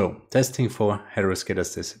 So, testing for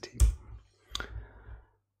heteroskedasticity.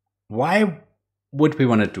 Why would we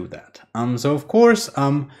want to do that? So of course,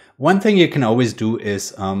 one thing you can always do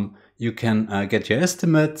is you can get your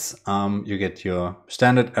estimates, you get your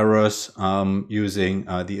standard errors using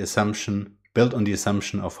the assumption, built on the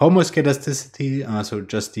assumption of homoskedasticity, so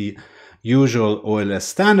just the usual OLS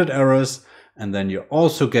standard errors, and then you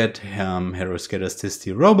also get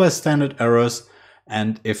heteroskedasticity robust standard errors,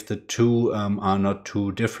 and if the two are not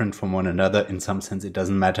too different from one another, in some sense it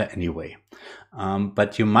doesn't matter anyway.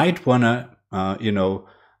 But you might want to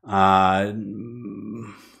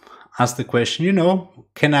ask the question,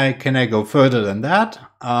 can I go further than that?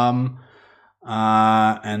 And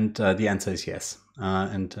the answer is yes.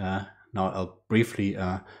 And now I'll briefly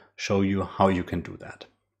show you how you can do that.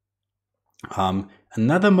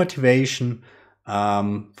 Another motivation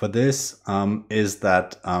for this is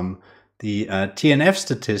that the TNF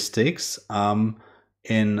statistics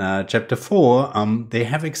in chapter 4, they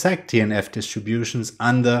have exact TNF distributions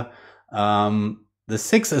under the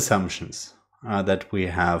 6 assumptions that we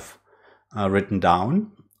have written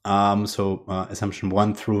down. So assumption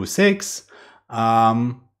 1 through 6,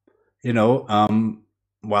 while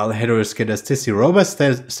heteroskedasticity robust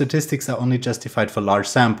statistics are only justified for large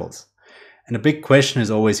samples. And the big question is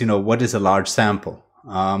always, what is a large sample?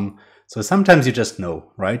 So sometimes you just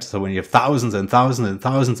know, right? So when you have thousands and thousands and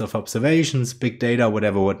thousands of observations, big data,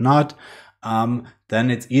 whatever, whatnot,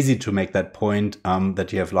 then it's easy to make that point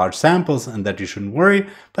that you have large samples and that you shouldn't worry.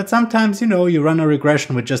 But sometimes, you run a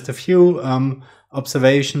regression with just a few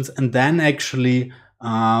observations, and then actually,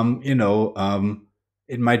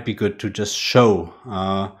 it might be good to just show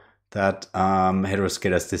that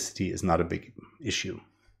heteroskedasticity is not a big issue.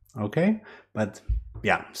 Okay? But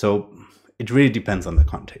yeah, so it really depends on the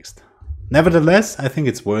context. Nevertheless, I think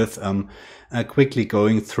it's worth quickly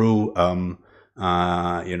going through one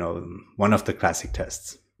of the classic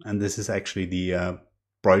tests. And this is actually the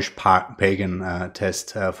Breusch-Pagan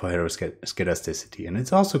test for heteroskedasticity. And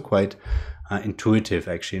it's also quite intuitive,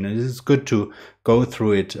 actually. And it is good to go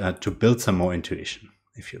through it to build some more intuition,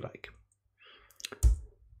 if you like.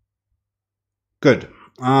 Good.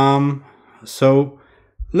 So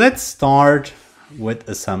let's start with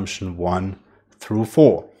assumption 1 through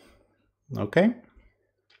 4. Okay?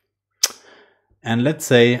 And let's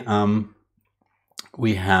say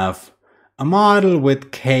we have a model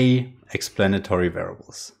with k explanatory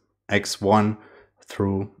variables, x1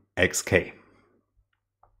 through xk.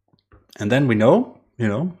 And then we know,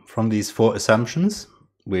 from these 4 assumptions,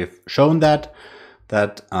 we've shown that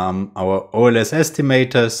our OLS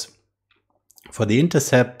estimators for the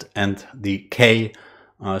intercept and the k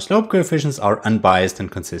slope coefficients are unbiased and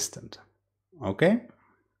consistent. Okay?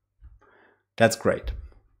 That's great.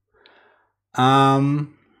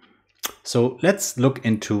 So let's look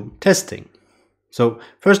into testing. So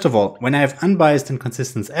first of all, when I have unbiased and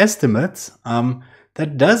consistent estimates,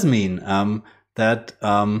 that does mean that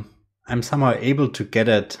I'm somehow able to get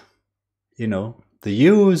at, the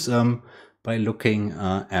U's by looking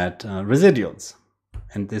at residuals.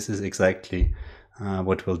 And this is exactly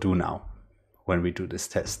what we'll do now when we do this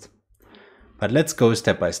test. But let's go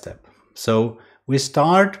step by step. So we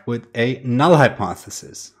start with a null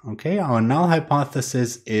hypothesis. Okay, our null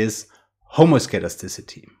hypothesis is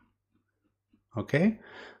homoskedasticity. Okay,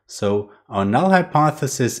 so our null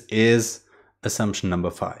hypothesis is assumption number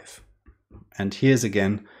 5. And here's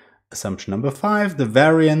again assumption number 5. The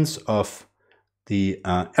variance of the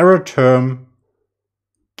error term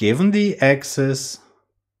given the x's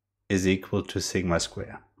is equal to sigma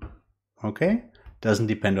square. Okay, doesn't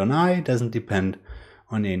depend on I, doesn't depend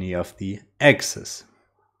on any of the x's.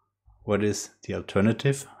 What is the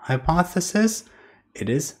alternative hypothesis? It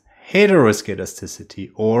is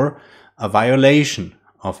heteroskedasticity, or a violation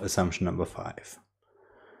of assumption number 5.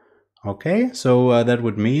 Okay, so that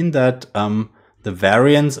would mean that the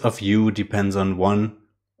variance of U depends on one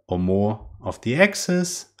or more of the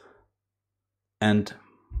x's, and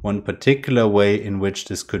one particular way in which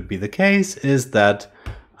this could be the case is that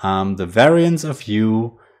the variance of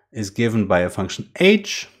u is given by a function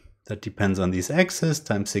h that depends on these x's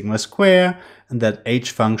times sigma square, and that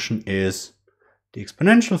h function is the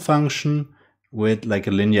exponential function with like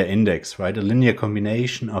a linear index, right? A linear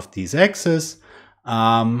combination of these x's,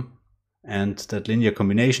 and that linear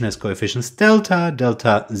combination has coefficients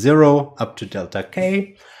delta 0 up to delta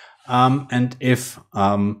k, and if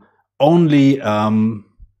only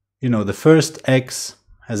the first x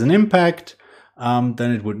has an impact,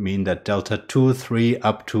 then it would mean that delta 2, 3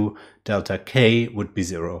 up to delta k would be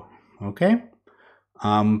 0. Okay,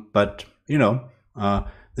 but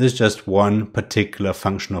this is just one particular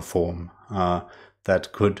functional form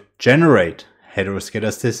that could generate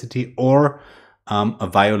heteroskedasticity or a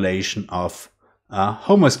violation of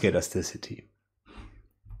homoskedasticity.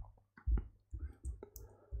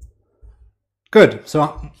 Good.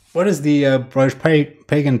 So what is the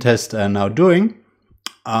Breusch-Pagan test now doing?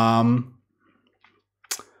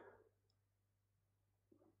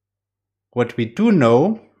 What we do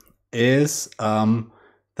know is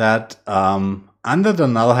that under the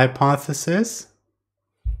null hypothesis,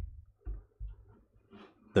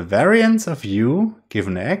 the variance of u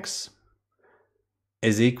given x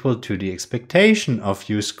is equal to the expectation of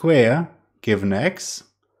u square given x.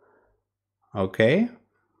 Okay.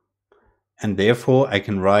 And therefore I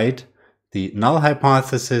can write the null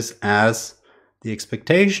hypothesis as the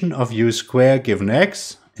expectation of u square given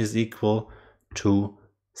x is equal to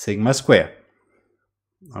sigma square.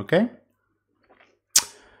 Okay.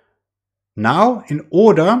 Now, in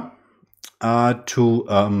order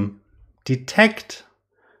to detect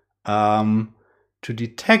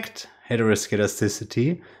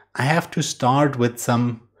heteroskedasticity, I have to start with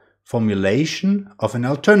some formulation of an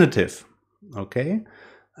alternative. Okay,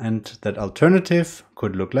 and that alternative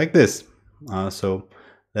could look like this. So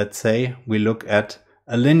let's say we look at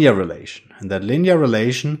a linear relation, and that linear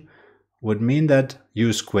relation would mean that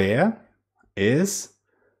u square is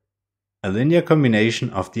a linear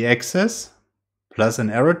combination of the x's plus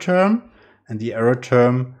an error term, and the error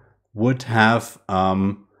term would have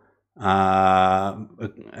an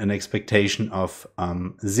expectation of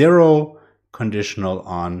 0 conditional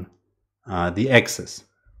on the x's.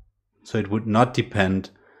 So it would not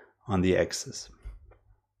depend on the x's.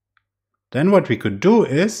 Then what we could do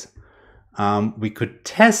is we could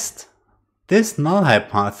test this null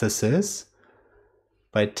hypothesis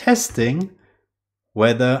by testing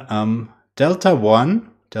whether delta 1,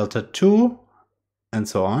 delta 2, and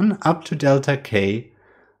so on, up to delta k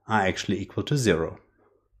are actually equal to 0.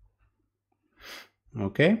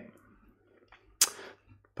 Okay?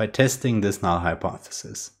 By testing this null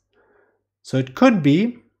hypothesis. So it could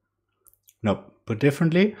be, put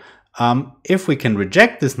differently, if we can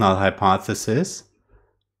reject this null hypothesis,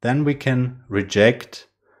 then we can reject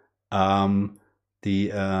the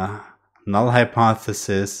null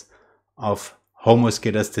hypothesis of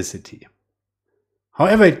homoskedasticity.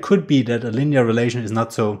 However, it could be that a linear relation is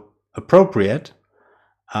not so appropriate.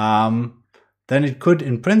 Then it could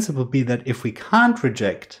in principle be that if we can't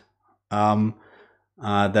reject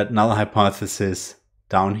that null hypothesis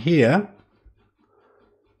down here,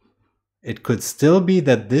 it could still be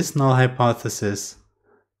that this null hypothesis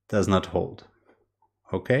does not hold.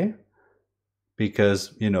 Okay?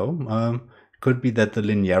 Because, it could be that the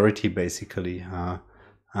linearity basically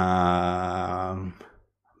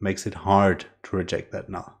makes it hard to reject that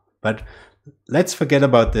null. But let's forget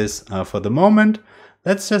about this for the moment.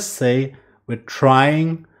 Let's just say we're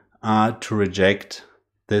trying to reject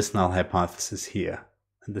this null hypothesis here.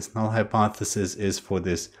 And this null hypothesis is for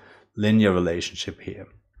this linear relationship here.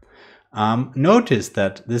 Notice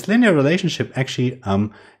that this linear relationship actually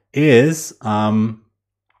is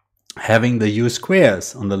having the u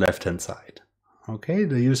squares on the left-hand side. Okay,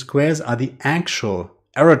 the u squares are the actual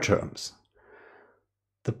error terms.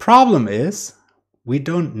 The problem is we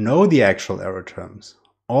don't know the actual error terms.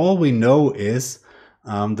 All we know is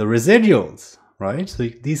the residuals, right? So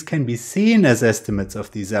these can be seen as estimates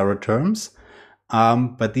of these error terms,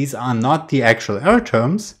 but these are not the actual error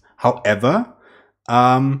terms. However,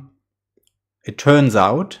 it turns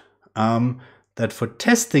out that for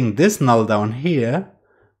testing this null down here,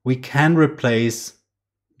 we can replace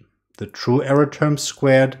the true error terms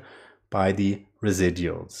squared by the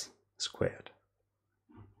residuals squared.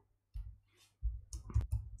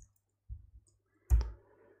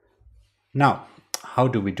 Now, how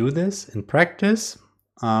do we do this in practice?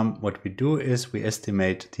 What we do is we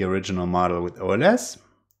estimate the original model with OLS.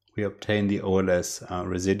 We obtain the OLS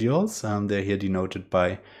residuals. They're here denoted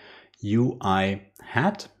by UI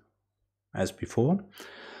hat, as before.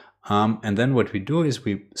 And then what we do is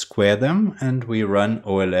we square them and we run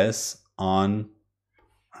OLS on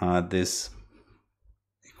this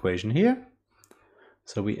equation here.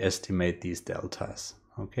 So we estimate these deltas.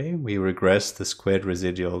 Okay, we regress the squared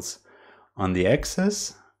residuals on the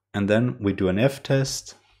axis, and then we do an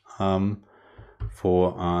f-test for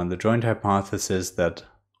the joint hypothesis that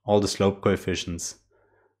all the slope coefficients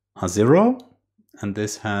are 0, and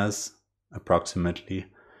this has approximately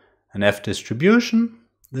an f distribution,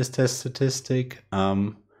 this test statistic,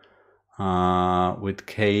 with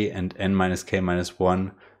k and n minus k minus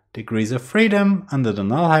 1 degrees of freedom under the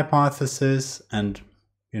null hypothesis, and,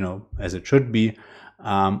 as it should be,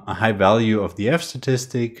 a high value of the f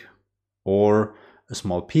statistic or a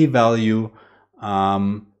small p-value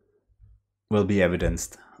will be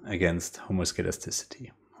evidenced against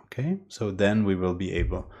homoskedasticity. Okay, so then we will be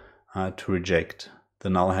able to reject the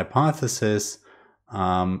null hypothesis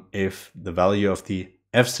if the value of the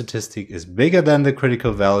f statistic is bigger than the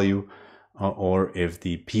critical value, or if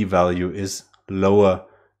the p-value is lower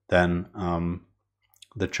than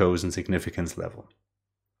the chosen significance level.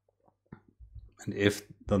 And if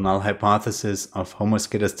the null hypothesis of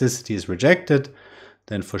homoskedasticity is rejected,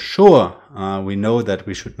 then for sure we know that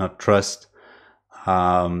we should not trust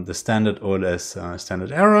the standard OLS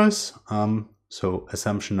standard errors. So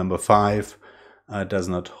assumption number 5 does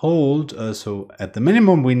not hold. So at the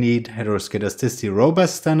minimum we need heteroskedasticity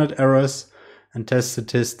robust standard errors and test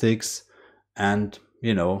statistics. And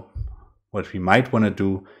what we might want to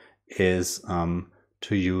do is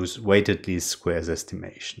to use weighted least squares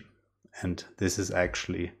estimation. And this is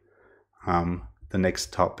actually the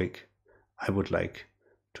next topic I would like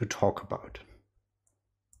to talk about.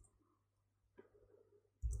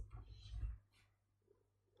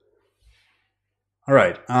 All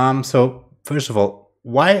right, so first of all,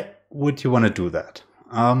 why would you want to do that?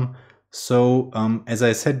 As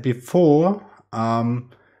I said before, the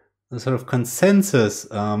sort of consensus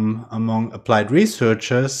among applied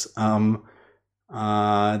researchers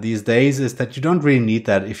these days is that you don't really need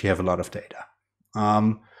that if you have a lot of data.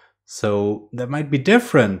 So that might be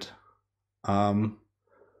different.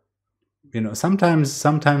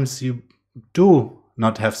 Sometimes you do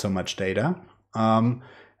not have so much data, and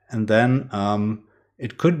then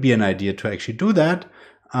it could be an idea to actually do that.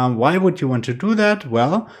 Why would you want to do that?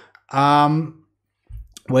 Well,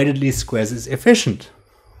 weighted least squares is efficient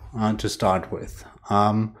to start with.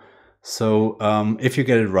 If you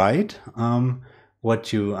get it right,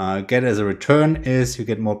 what you get as a return is you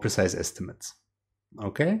get more precise estimates.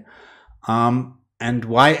 Okay? And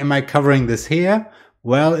why am I covering this here?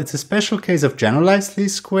 Well, it's a special case of generalized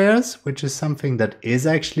least squares, which is something that is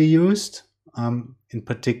actually used, in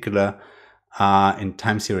particular in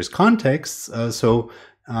time series contexts.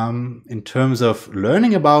 In terms of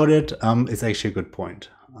learning about it, it's actually a good point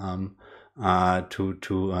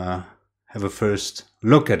to have a first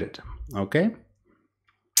look at it. Okay,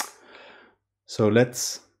 so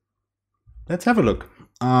let's have a look.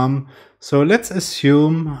 So let's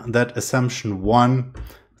assume that assumption 1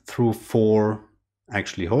 through 4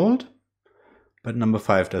 actually hold, but number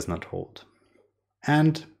 5 does not hold.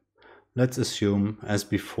 And let's assume, as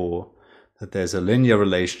before, that there's a linear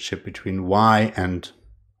relationship between y and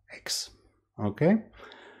x. Okay,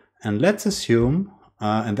 and let's assume,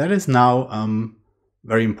 and that is now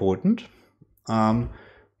very important, that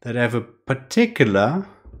I have a particular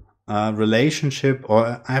relationship,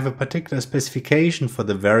 or I have a particular specification for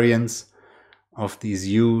the variance of these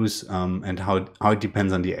u's and how it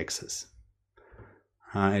depends on the x's.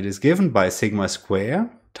 It is given by sigma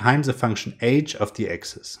square times a function h of the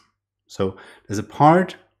x's. So there's a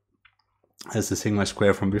part as the sigma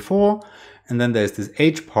square from before, and then there's this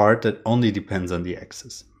h part that only depends on the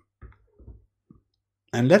x's.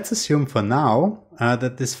 And let's assume for now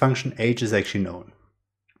that this function h is actually known.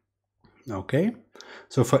 Okay,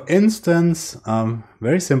 so for instance,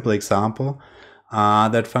 very simple example,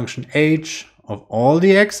 that function h of all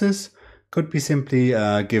the x's could be simply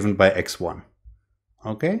given by x1.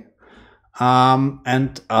 Okay,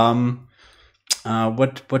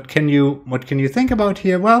 what can you think about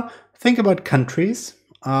here? Well, think about countries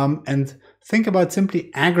and think about simply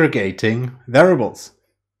aggregating variables.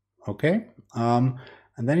 Okay, and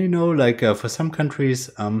then for some countries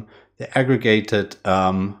they aggregated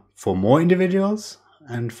for more individuals,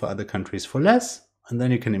 and for other countries for less. And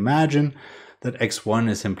then you can imagine that x1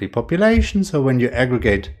 is simply population. So when you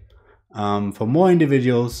aggregate for more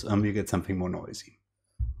individuals, you get something more noisy.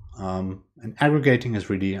 And aggregating is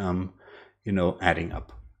really, adding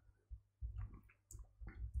up.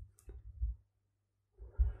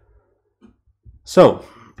 So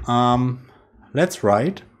let's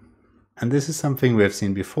write, and this is something we have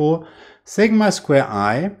seen before, sigma square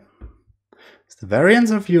I is the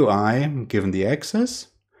variance of ui given the x's,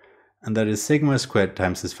 and that is sigma squared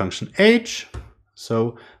times this function h.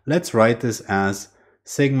 So let's write this as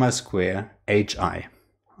sigma square hi.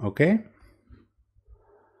 Okay?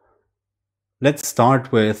 Let's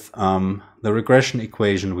start with the regression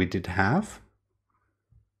equation we did have.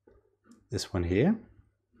 This one here.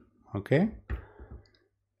 Okay?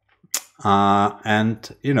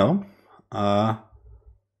 And, you know,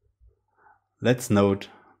 let's note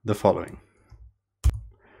the following.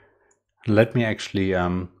 Let me actually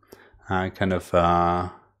kind of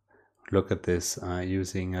look at this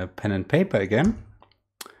using a pen and paper again.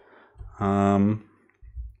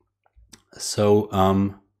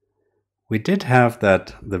 We did have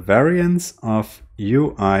that the variance of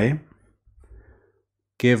ui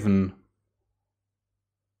given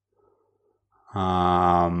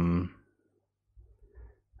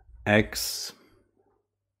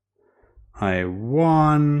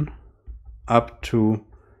xi1 up to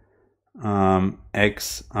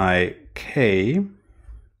xik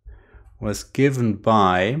was given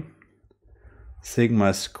by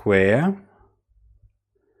sigma square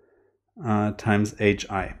times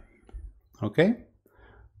hi. Okay,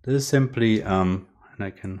 this is simply, and I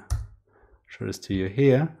can show this to you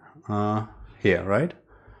here, right?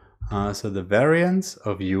 So the variance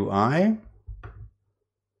of ui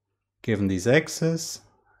given these x's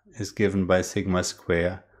is given by sigma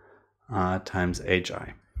square times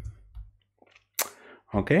hi.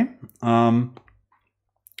 Okay,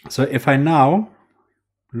 so if I now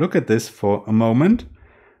look at this for a moment,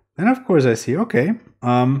 then of course I see, okay,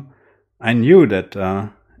 I knew that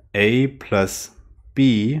a plus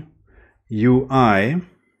b ui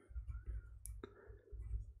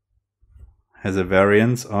has a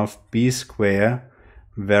variance of b square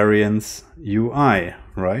variance ui,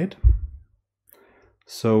 right?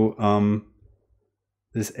 So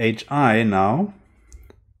this hi now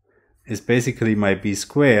is basically my b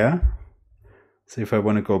square. So if I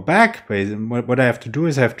want to go back, what I have to do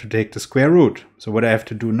is I have to take the square root. So what I have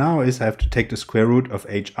to do now is I have to take the square root of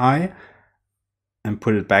hi and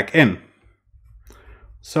put it back in.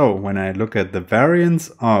 So when I look at the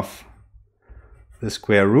variance of the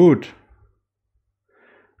square root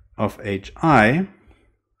of hi,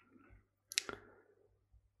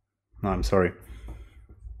 no, I'm sorry.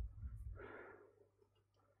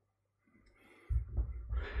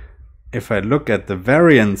 If I look at the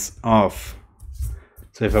variance of,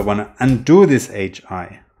 so if I want to undo this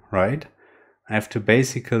hi, right, I have to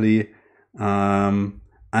basically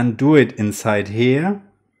undo it inside here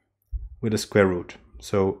with a square root.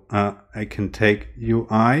 So I can take ui,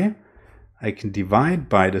 I can divide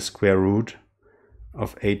by the square root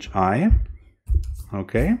of hi,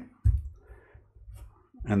 okay?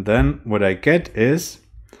 And then what I get is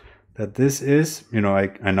that this is, you know,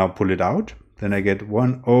 I now pull it out, then I get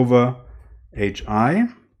 1 over hi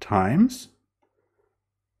times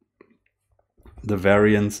the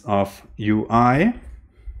variance of ui,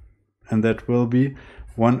 and that will be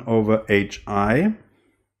 1 over hi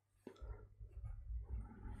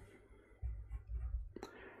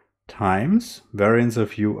times variance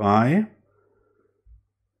of ui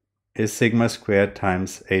is sigma squared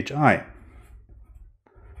times hi.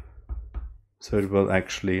 So it will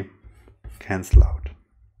actually cancel out.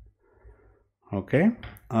 Okay,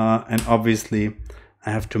 and obviously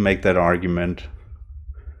I have to make that argument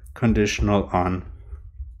conditional on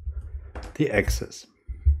the x's.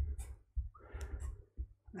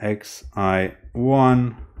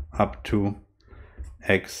 xi1 up to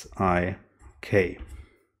xik.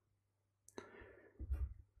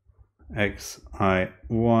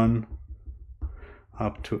 xi1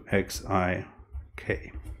 up to xik.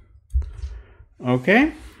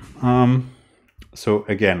 Okay, so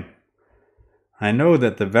again, I know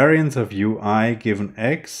that the variance of ui given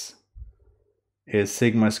x is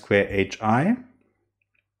sigma square hi.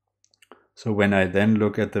 So when I then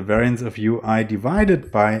look at the variance of ui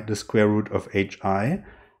divided by the square root of hi,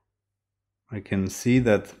 I can see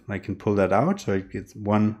that I can pull that out. So it gets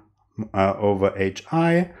 1 over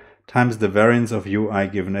hi times the variance of ui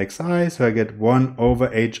given xi. So I get 1 over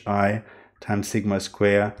hi times sigma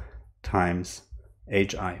square times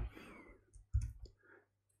hi.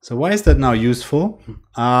 So why is that now useful?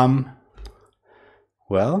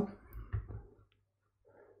 Well,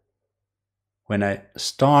 when I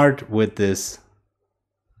start with this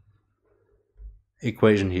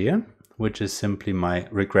equation here, which is simply my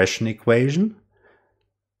regression equation,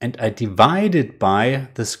 and I divide it by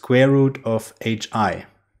the square root of hi.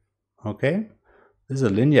 Okay, this is a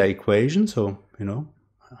linear equation, so you know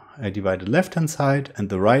I divide the left hand side and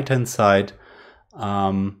the right hand side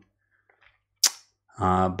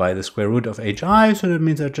by the square root of hi, so that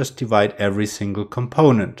means I just divide every single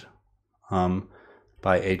component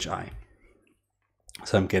by hi.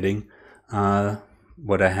 So I'm getting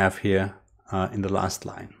what I have here in the last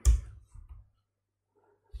line.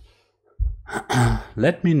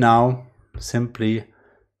 Let me now simply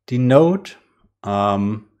denote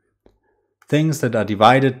things that are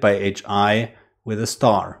divided by hi with a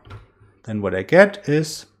star. Then what I get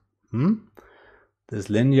is this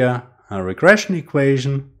linear regression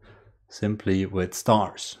equation simply with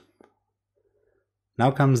stars.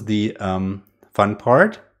 Now comes the fun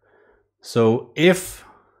part. So if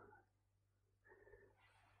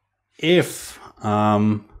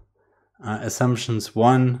assumptions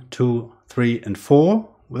 1, 2, 3, and 4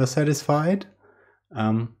 were satisfied,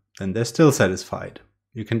 then they're still satisfied.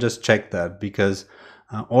 You can just check that, because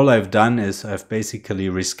all I've done is I've basically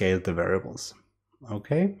rescaled the variables.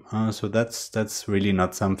 Okay, so that's really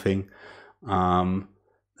not something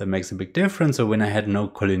that makes a big difference. So when I had no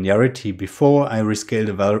collinearity before I rescaled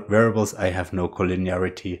the variables, I have no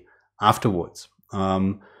collinearity afterwards.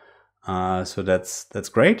 So that's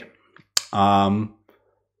great. And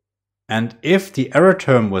if the error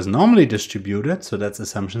term was normally distributed, so that's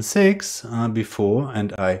assumption 6 before,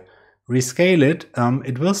 and I rescale it,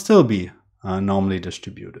 it will still be normally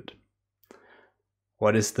distributed.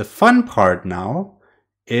 What is the fun part now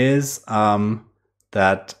is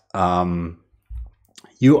that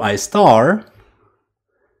ui star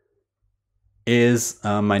is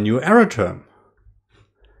my new error term.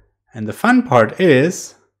 And the fun part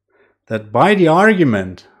is that by the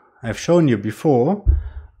argument I've shown you before,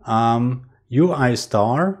 ui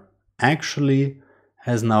star actually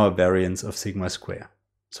has now a variance of sigma square.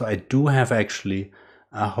 So I do have actually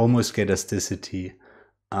a homoskedasticity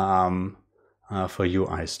for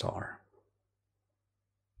ui star.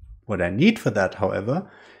 What I need for that, however,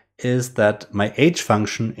 is that my h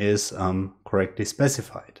function is correctly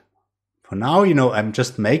specified. For now, I'm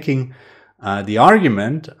just making the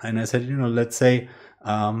argument, and I said, let's say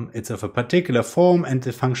it's of a particular form and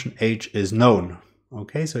the function h is known.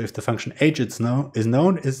 Okay, so if the function h is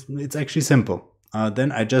known, it's actually simple.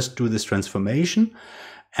 Then I just do this transformation,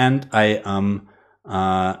 and I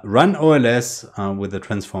run OLS with the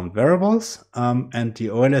transformed variables, and the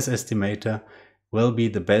OLS estimator will be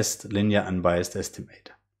the best linear unbiased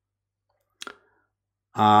estimator.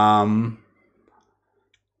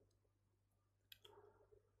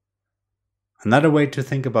 Another way to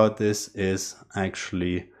think about this is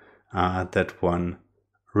actually that one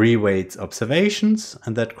reweights observations,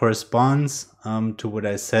 and that corresponds to what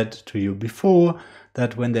I said to you before,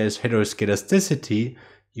 that when there's heteroskedasticity,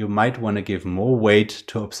 you might want to give more weight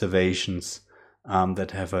to observations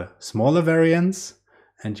that have a smaller variance,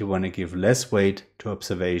 and you want to give less weight to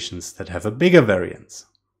observations that have a bigger variance.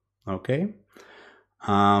 Okay?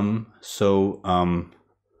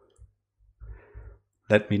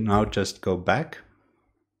 Let me now just go back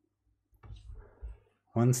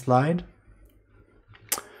one slide.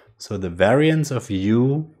 So the variance of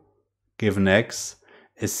u given x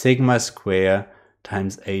is sigma square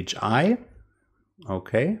times hi.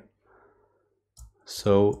 Okay.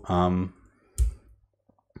 So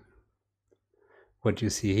what you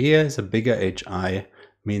see here is a bigger hi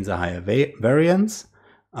means a higher variance.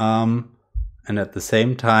 And at the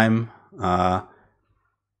same time,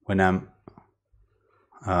 when I'm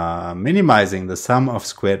minimizing the sum of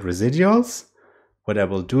squared residuals, what I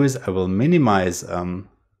will do is I will minimize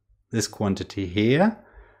this quantity here,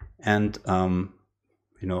 and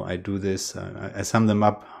I do this, I sum them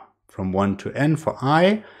up from 1 to n for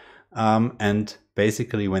I, and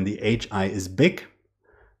basically when the hi is big,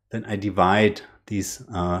 then I divide this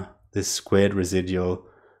squared residual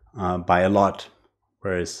by a lot,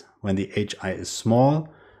 whereas when the hi is small,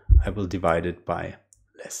 I will divide it by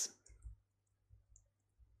less.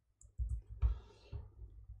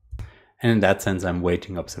 And in that sense, I'm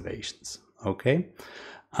weighting observations. Okay.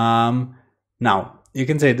 Now you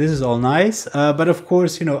can say this is all nice, but of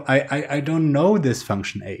course, I don't know this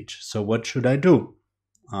function h. So what should I do?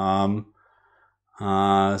 So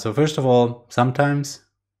first of all, sometimes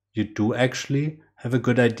you do actually have a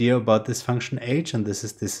good idea about this function h, and this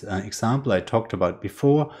is this example I talked about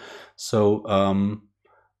before. So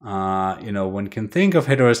one can think of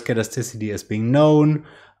heteroskedasticity as being known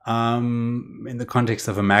in the context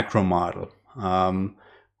of a macro model,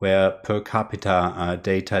 where per capita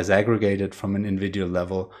data is aggregated from an individual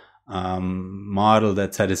level model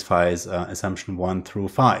that satisfies assumption 1 through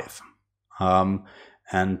 5.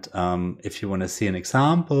 And if you want to see an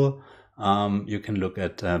example, you can look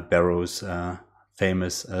at Barrow's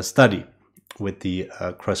famous study with the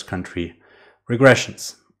cross-country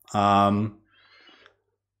regressions.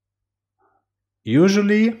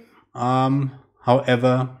 Usually,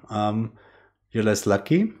 however, you're less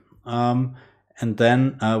lucky. And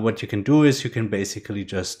then what you can do is you can basically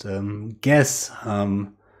just guess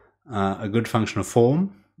a good functional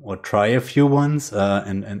form, or try a few ones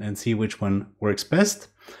and see which one works best.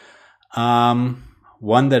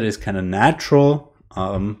 One that is kind of natural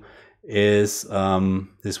is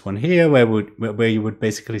this one here, where you would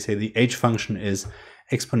basically say the h function is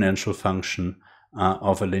exponential function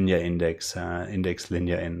of a linear index,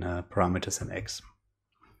 linear in parameters in x.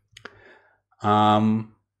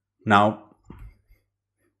 Now,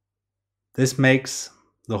 this makes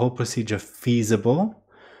the whole procedure feasible,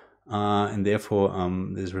 and therefore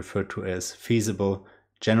this is referred to as feasible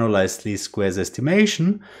generalized least squares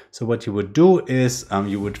estimation. So what you would do is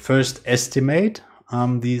you would first estimate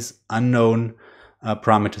these unknown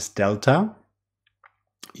parameters delta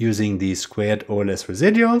using the squared OLS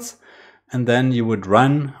residuals, and then you would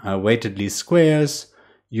run weighted least squares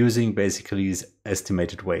using basically these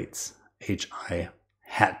estimated weights, hi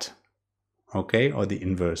hat, okay, or the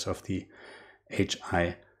inverse of the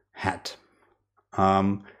hi hat.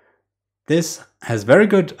 This has very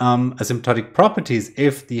good asymptotic properties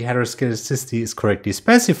if the heteroskedasticity is correctly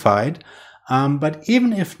specified, but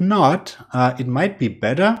even if not, it might be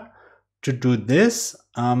better to do this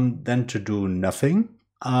than to do nothing,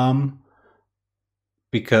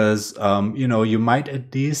 because you know, you might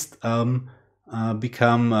at least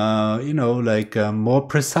become you know, like more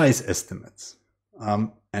precise estimates.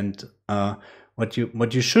 And what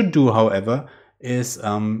you should do, however, is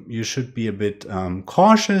you should be a bit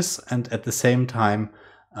cautious and at the same time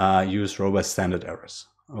use robust standard errors.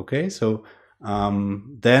 Okay, so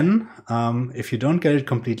then if you don't get it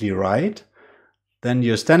completely right, then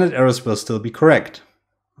your standard errors will still be correct.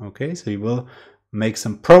 Okay, so you will make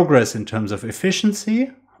some progress in terms of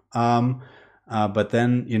efficiency, but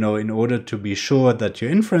then, you know, in order to be sure that your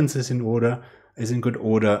inference is in good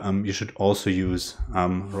order, you should also use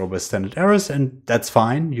robust standard errors, and that's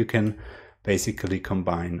fine. You can basically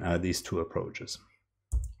combine these two approaches.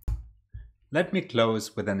 Let me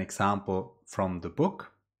close with an example from the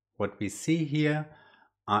book. What we see here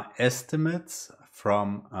are estimates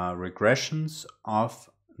from regressions of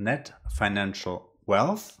net financial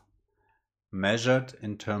wealth measured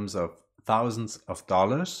in terms of thousands of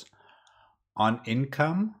dollars, on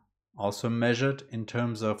income also measured in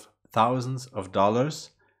terms of thousands of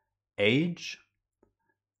dollars, age,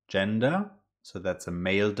 gender, so that's a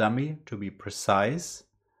male dummy to be precise,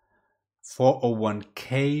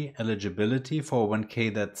 401k eligibility,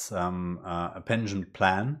 401k, that's a pension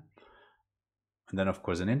plan, and then of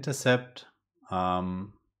course an intercept.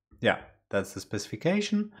 Yeah, that's the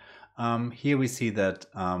specification. Here we see that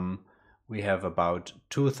we have about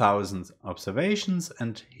 2,000 observations,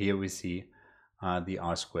 and here we see the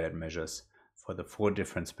R-squared measures for the 4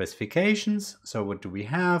 different specifications. So what do we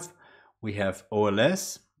have? We have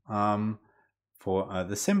OLS for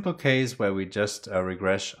the simple case where we just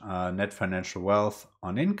regress net financial wealth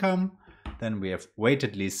on income. Then we have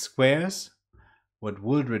weighted least squares. What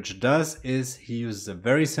Wooldridge does is he uses a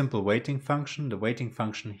very simple weighting function. The weighting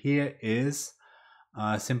function here is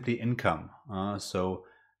simply income. So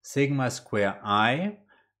sigma square I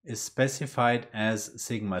is specified as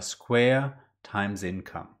sigma square times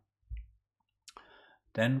income.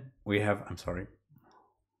 Then we have,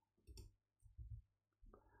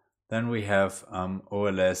 then we have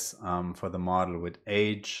OLS for the model with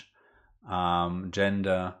age,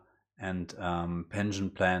 gender, and pension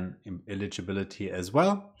plan eligibility as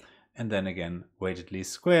well. And then again, weighted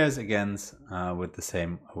least squares again with the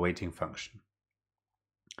same weighting function.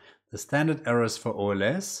 The standard errors for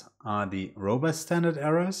OLS are the robust standard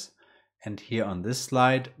errors, and here on this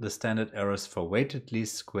slide, the standard errors for weighted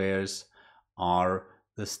least squares are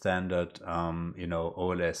the standard, you know,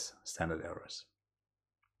 OLS standard errors.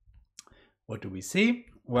 What do we see?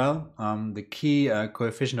 Well, the key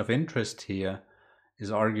coefficient of interest here is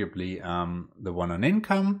arguably the one on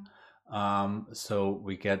income. So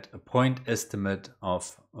we get a point estimate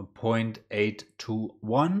of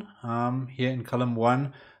 0.821 here in column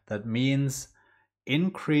 1. That means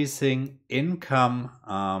increasing income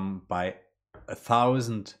by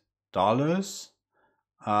 $1,000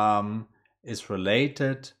 is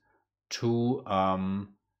related to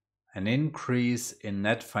an increase in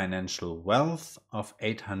net financial wealth of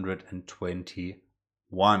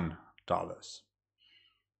 $821.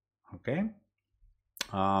 Okay.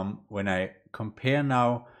 When I compare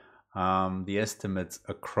now the estimates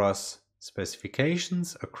across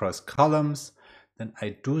specifications, across columns, then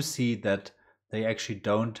I do see that they actually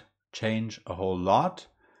don't change a whole lot.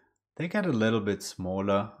 They get a little bit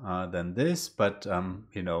smaller than this, but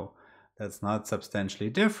you know, That's not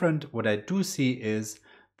substantially different. What I do see is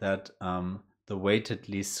that the weighted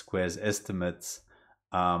least squares estimates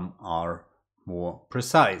are more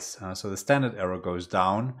precise. So the standard error goes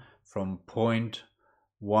down from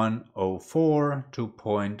 0.104 to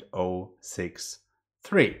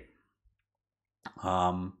 0.063.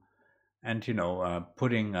 And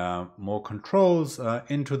putting more controls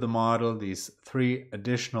into the model, these 3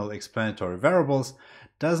 additional explanatory variables,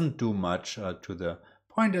 doesn't do much to the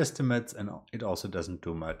point estimates, and it also doesn't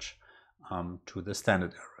do much to the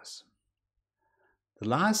standard errors. The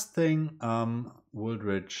last thing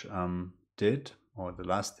Wooldridge did, or the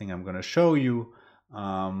last thing I'm going to show you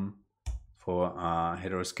for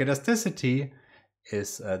heteroskedasticity,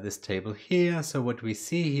 is this table here. So what we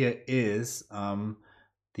see here is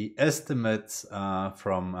the estimates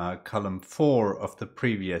from column 4 of the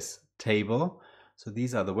previous table. So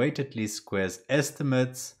these are the weighted least squares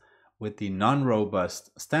estimates with the non-robust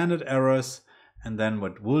standard errors. And then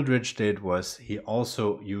what Wooldridge did was he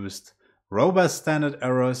also used robust standard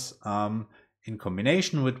errors in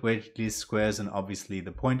combination with weighted least squares, and obviously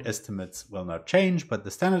the point estimates will not change, but the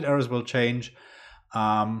standard errors will change,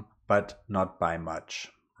 but not by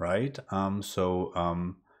much, right? I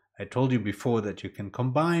told you before that you can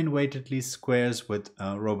combine weighted least squares with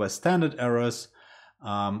robust standard errors,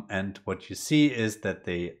 and what you see is that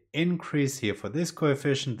they increase here for this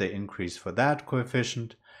coefficient, they increase for that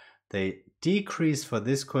coefficient, they decrease for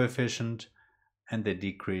this coefficient, and they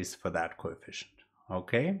decrease for that coefficient.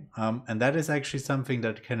 Okay, and that is actually something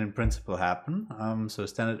that can in principle happen. So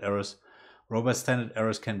standard errors, robust standard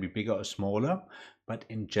errors can be bigger or smaller, but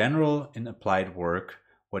in general, in applied work,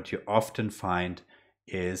 what you often find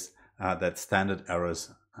is that standard errors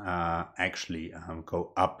actually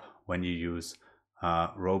go up when you use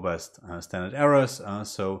robust standard errors.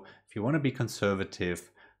 So if you want to be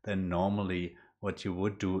conservative, then normally what you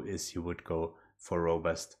would do is you would go for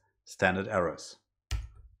robust standard errors.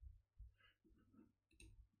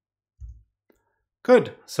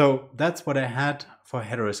 Good, so that's what I had for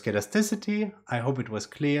heteroskedasticity. I hope it was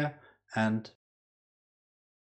clear, and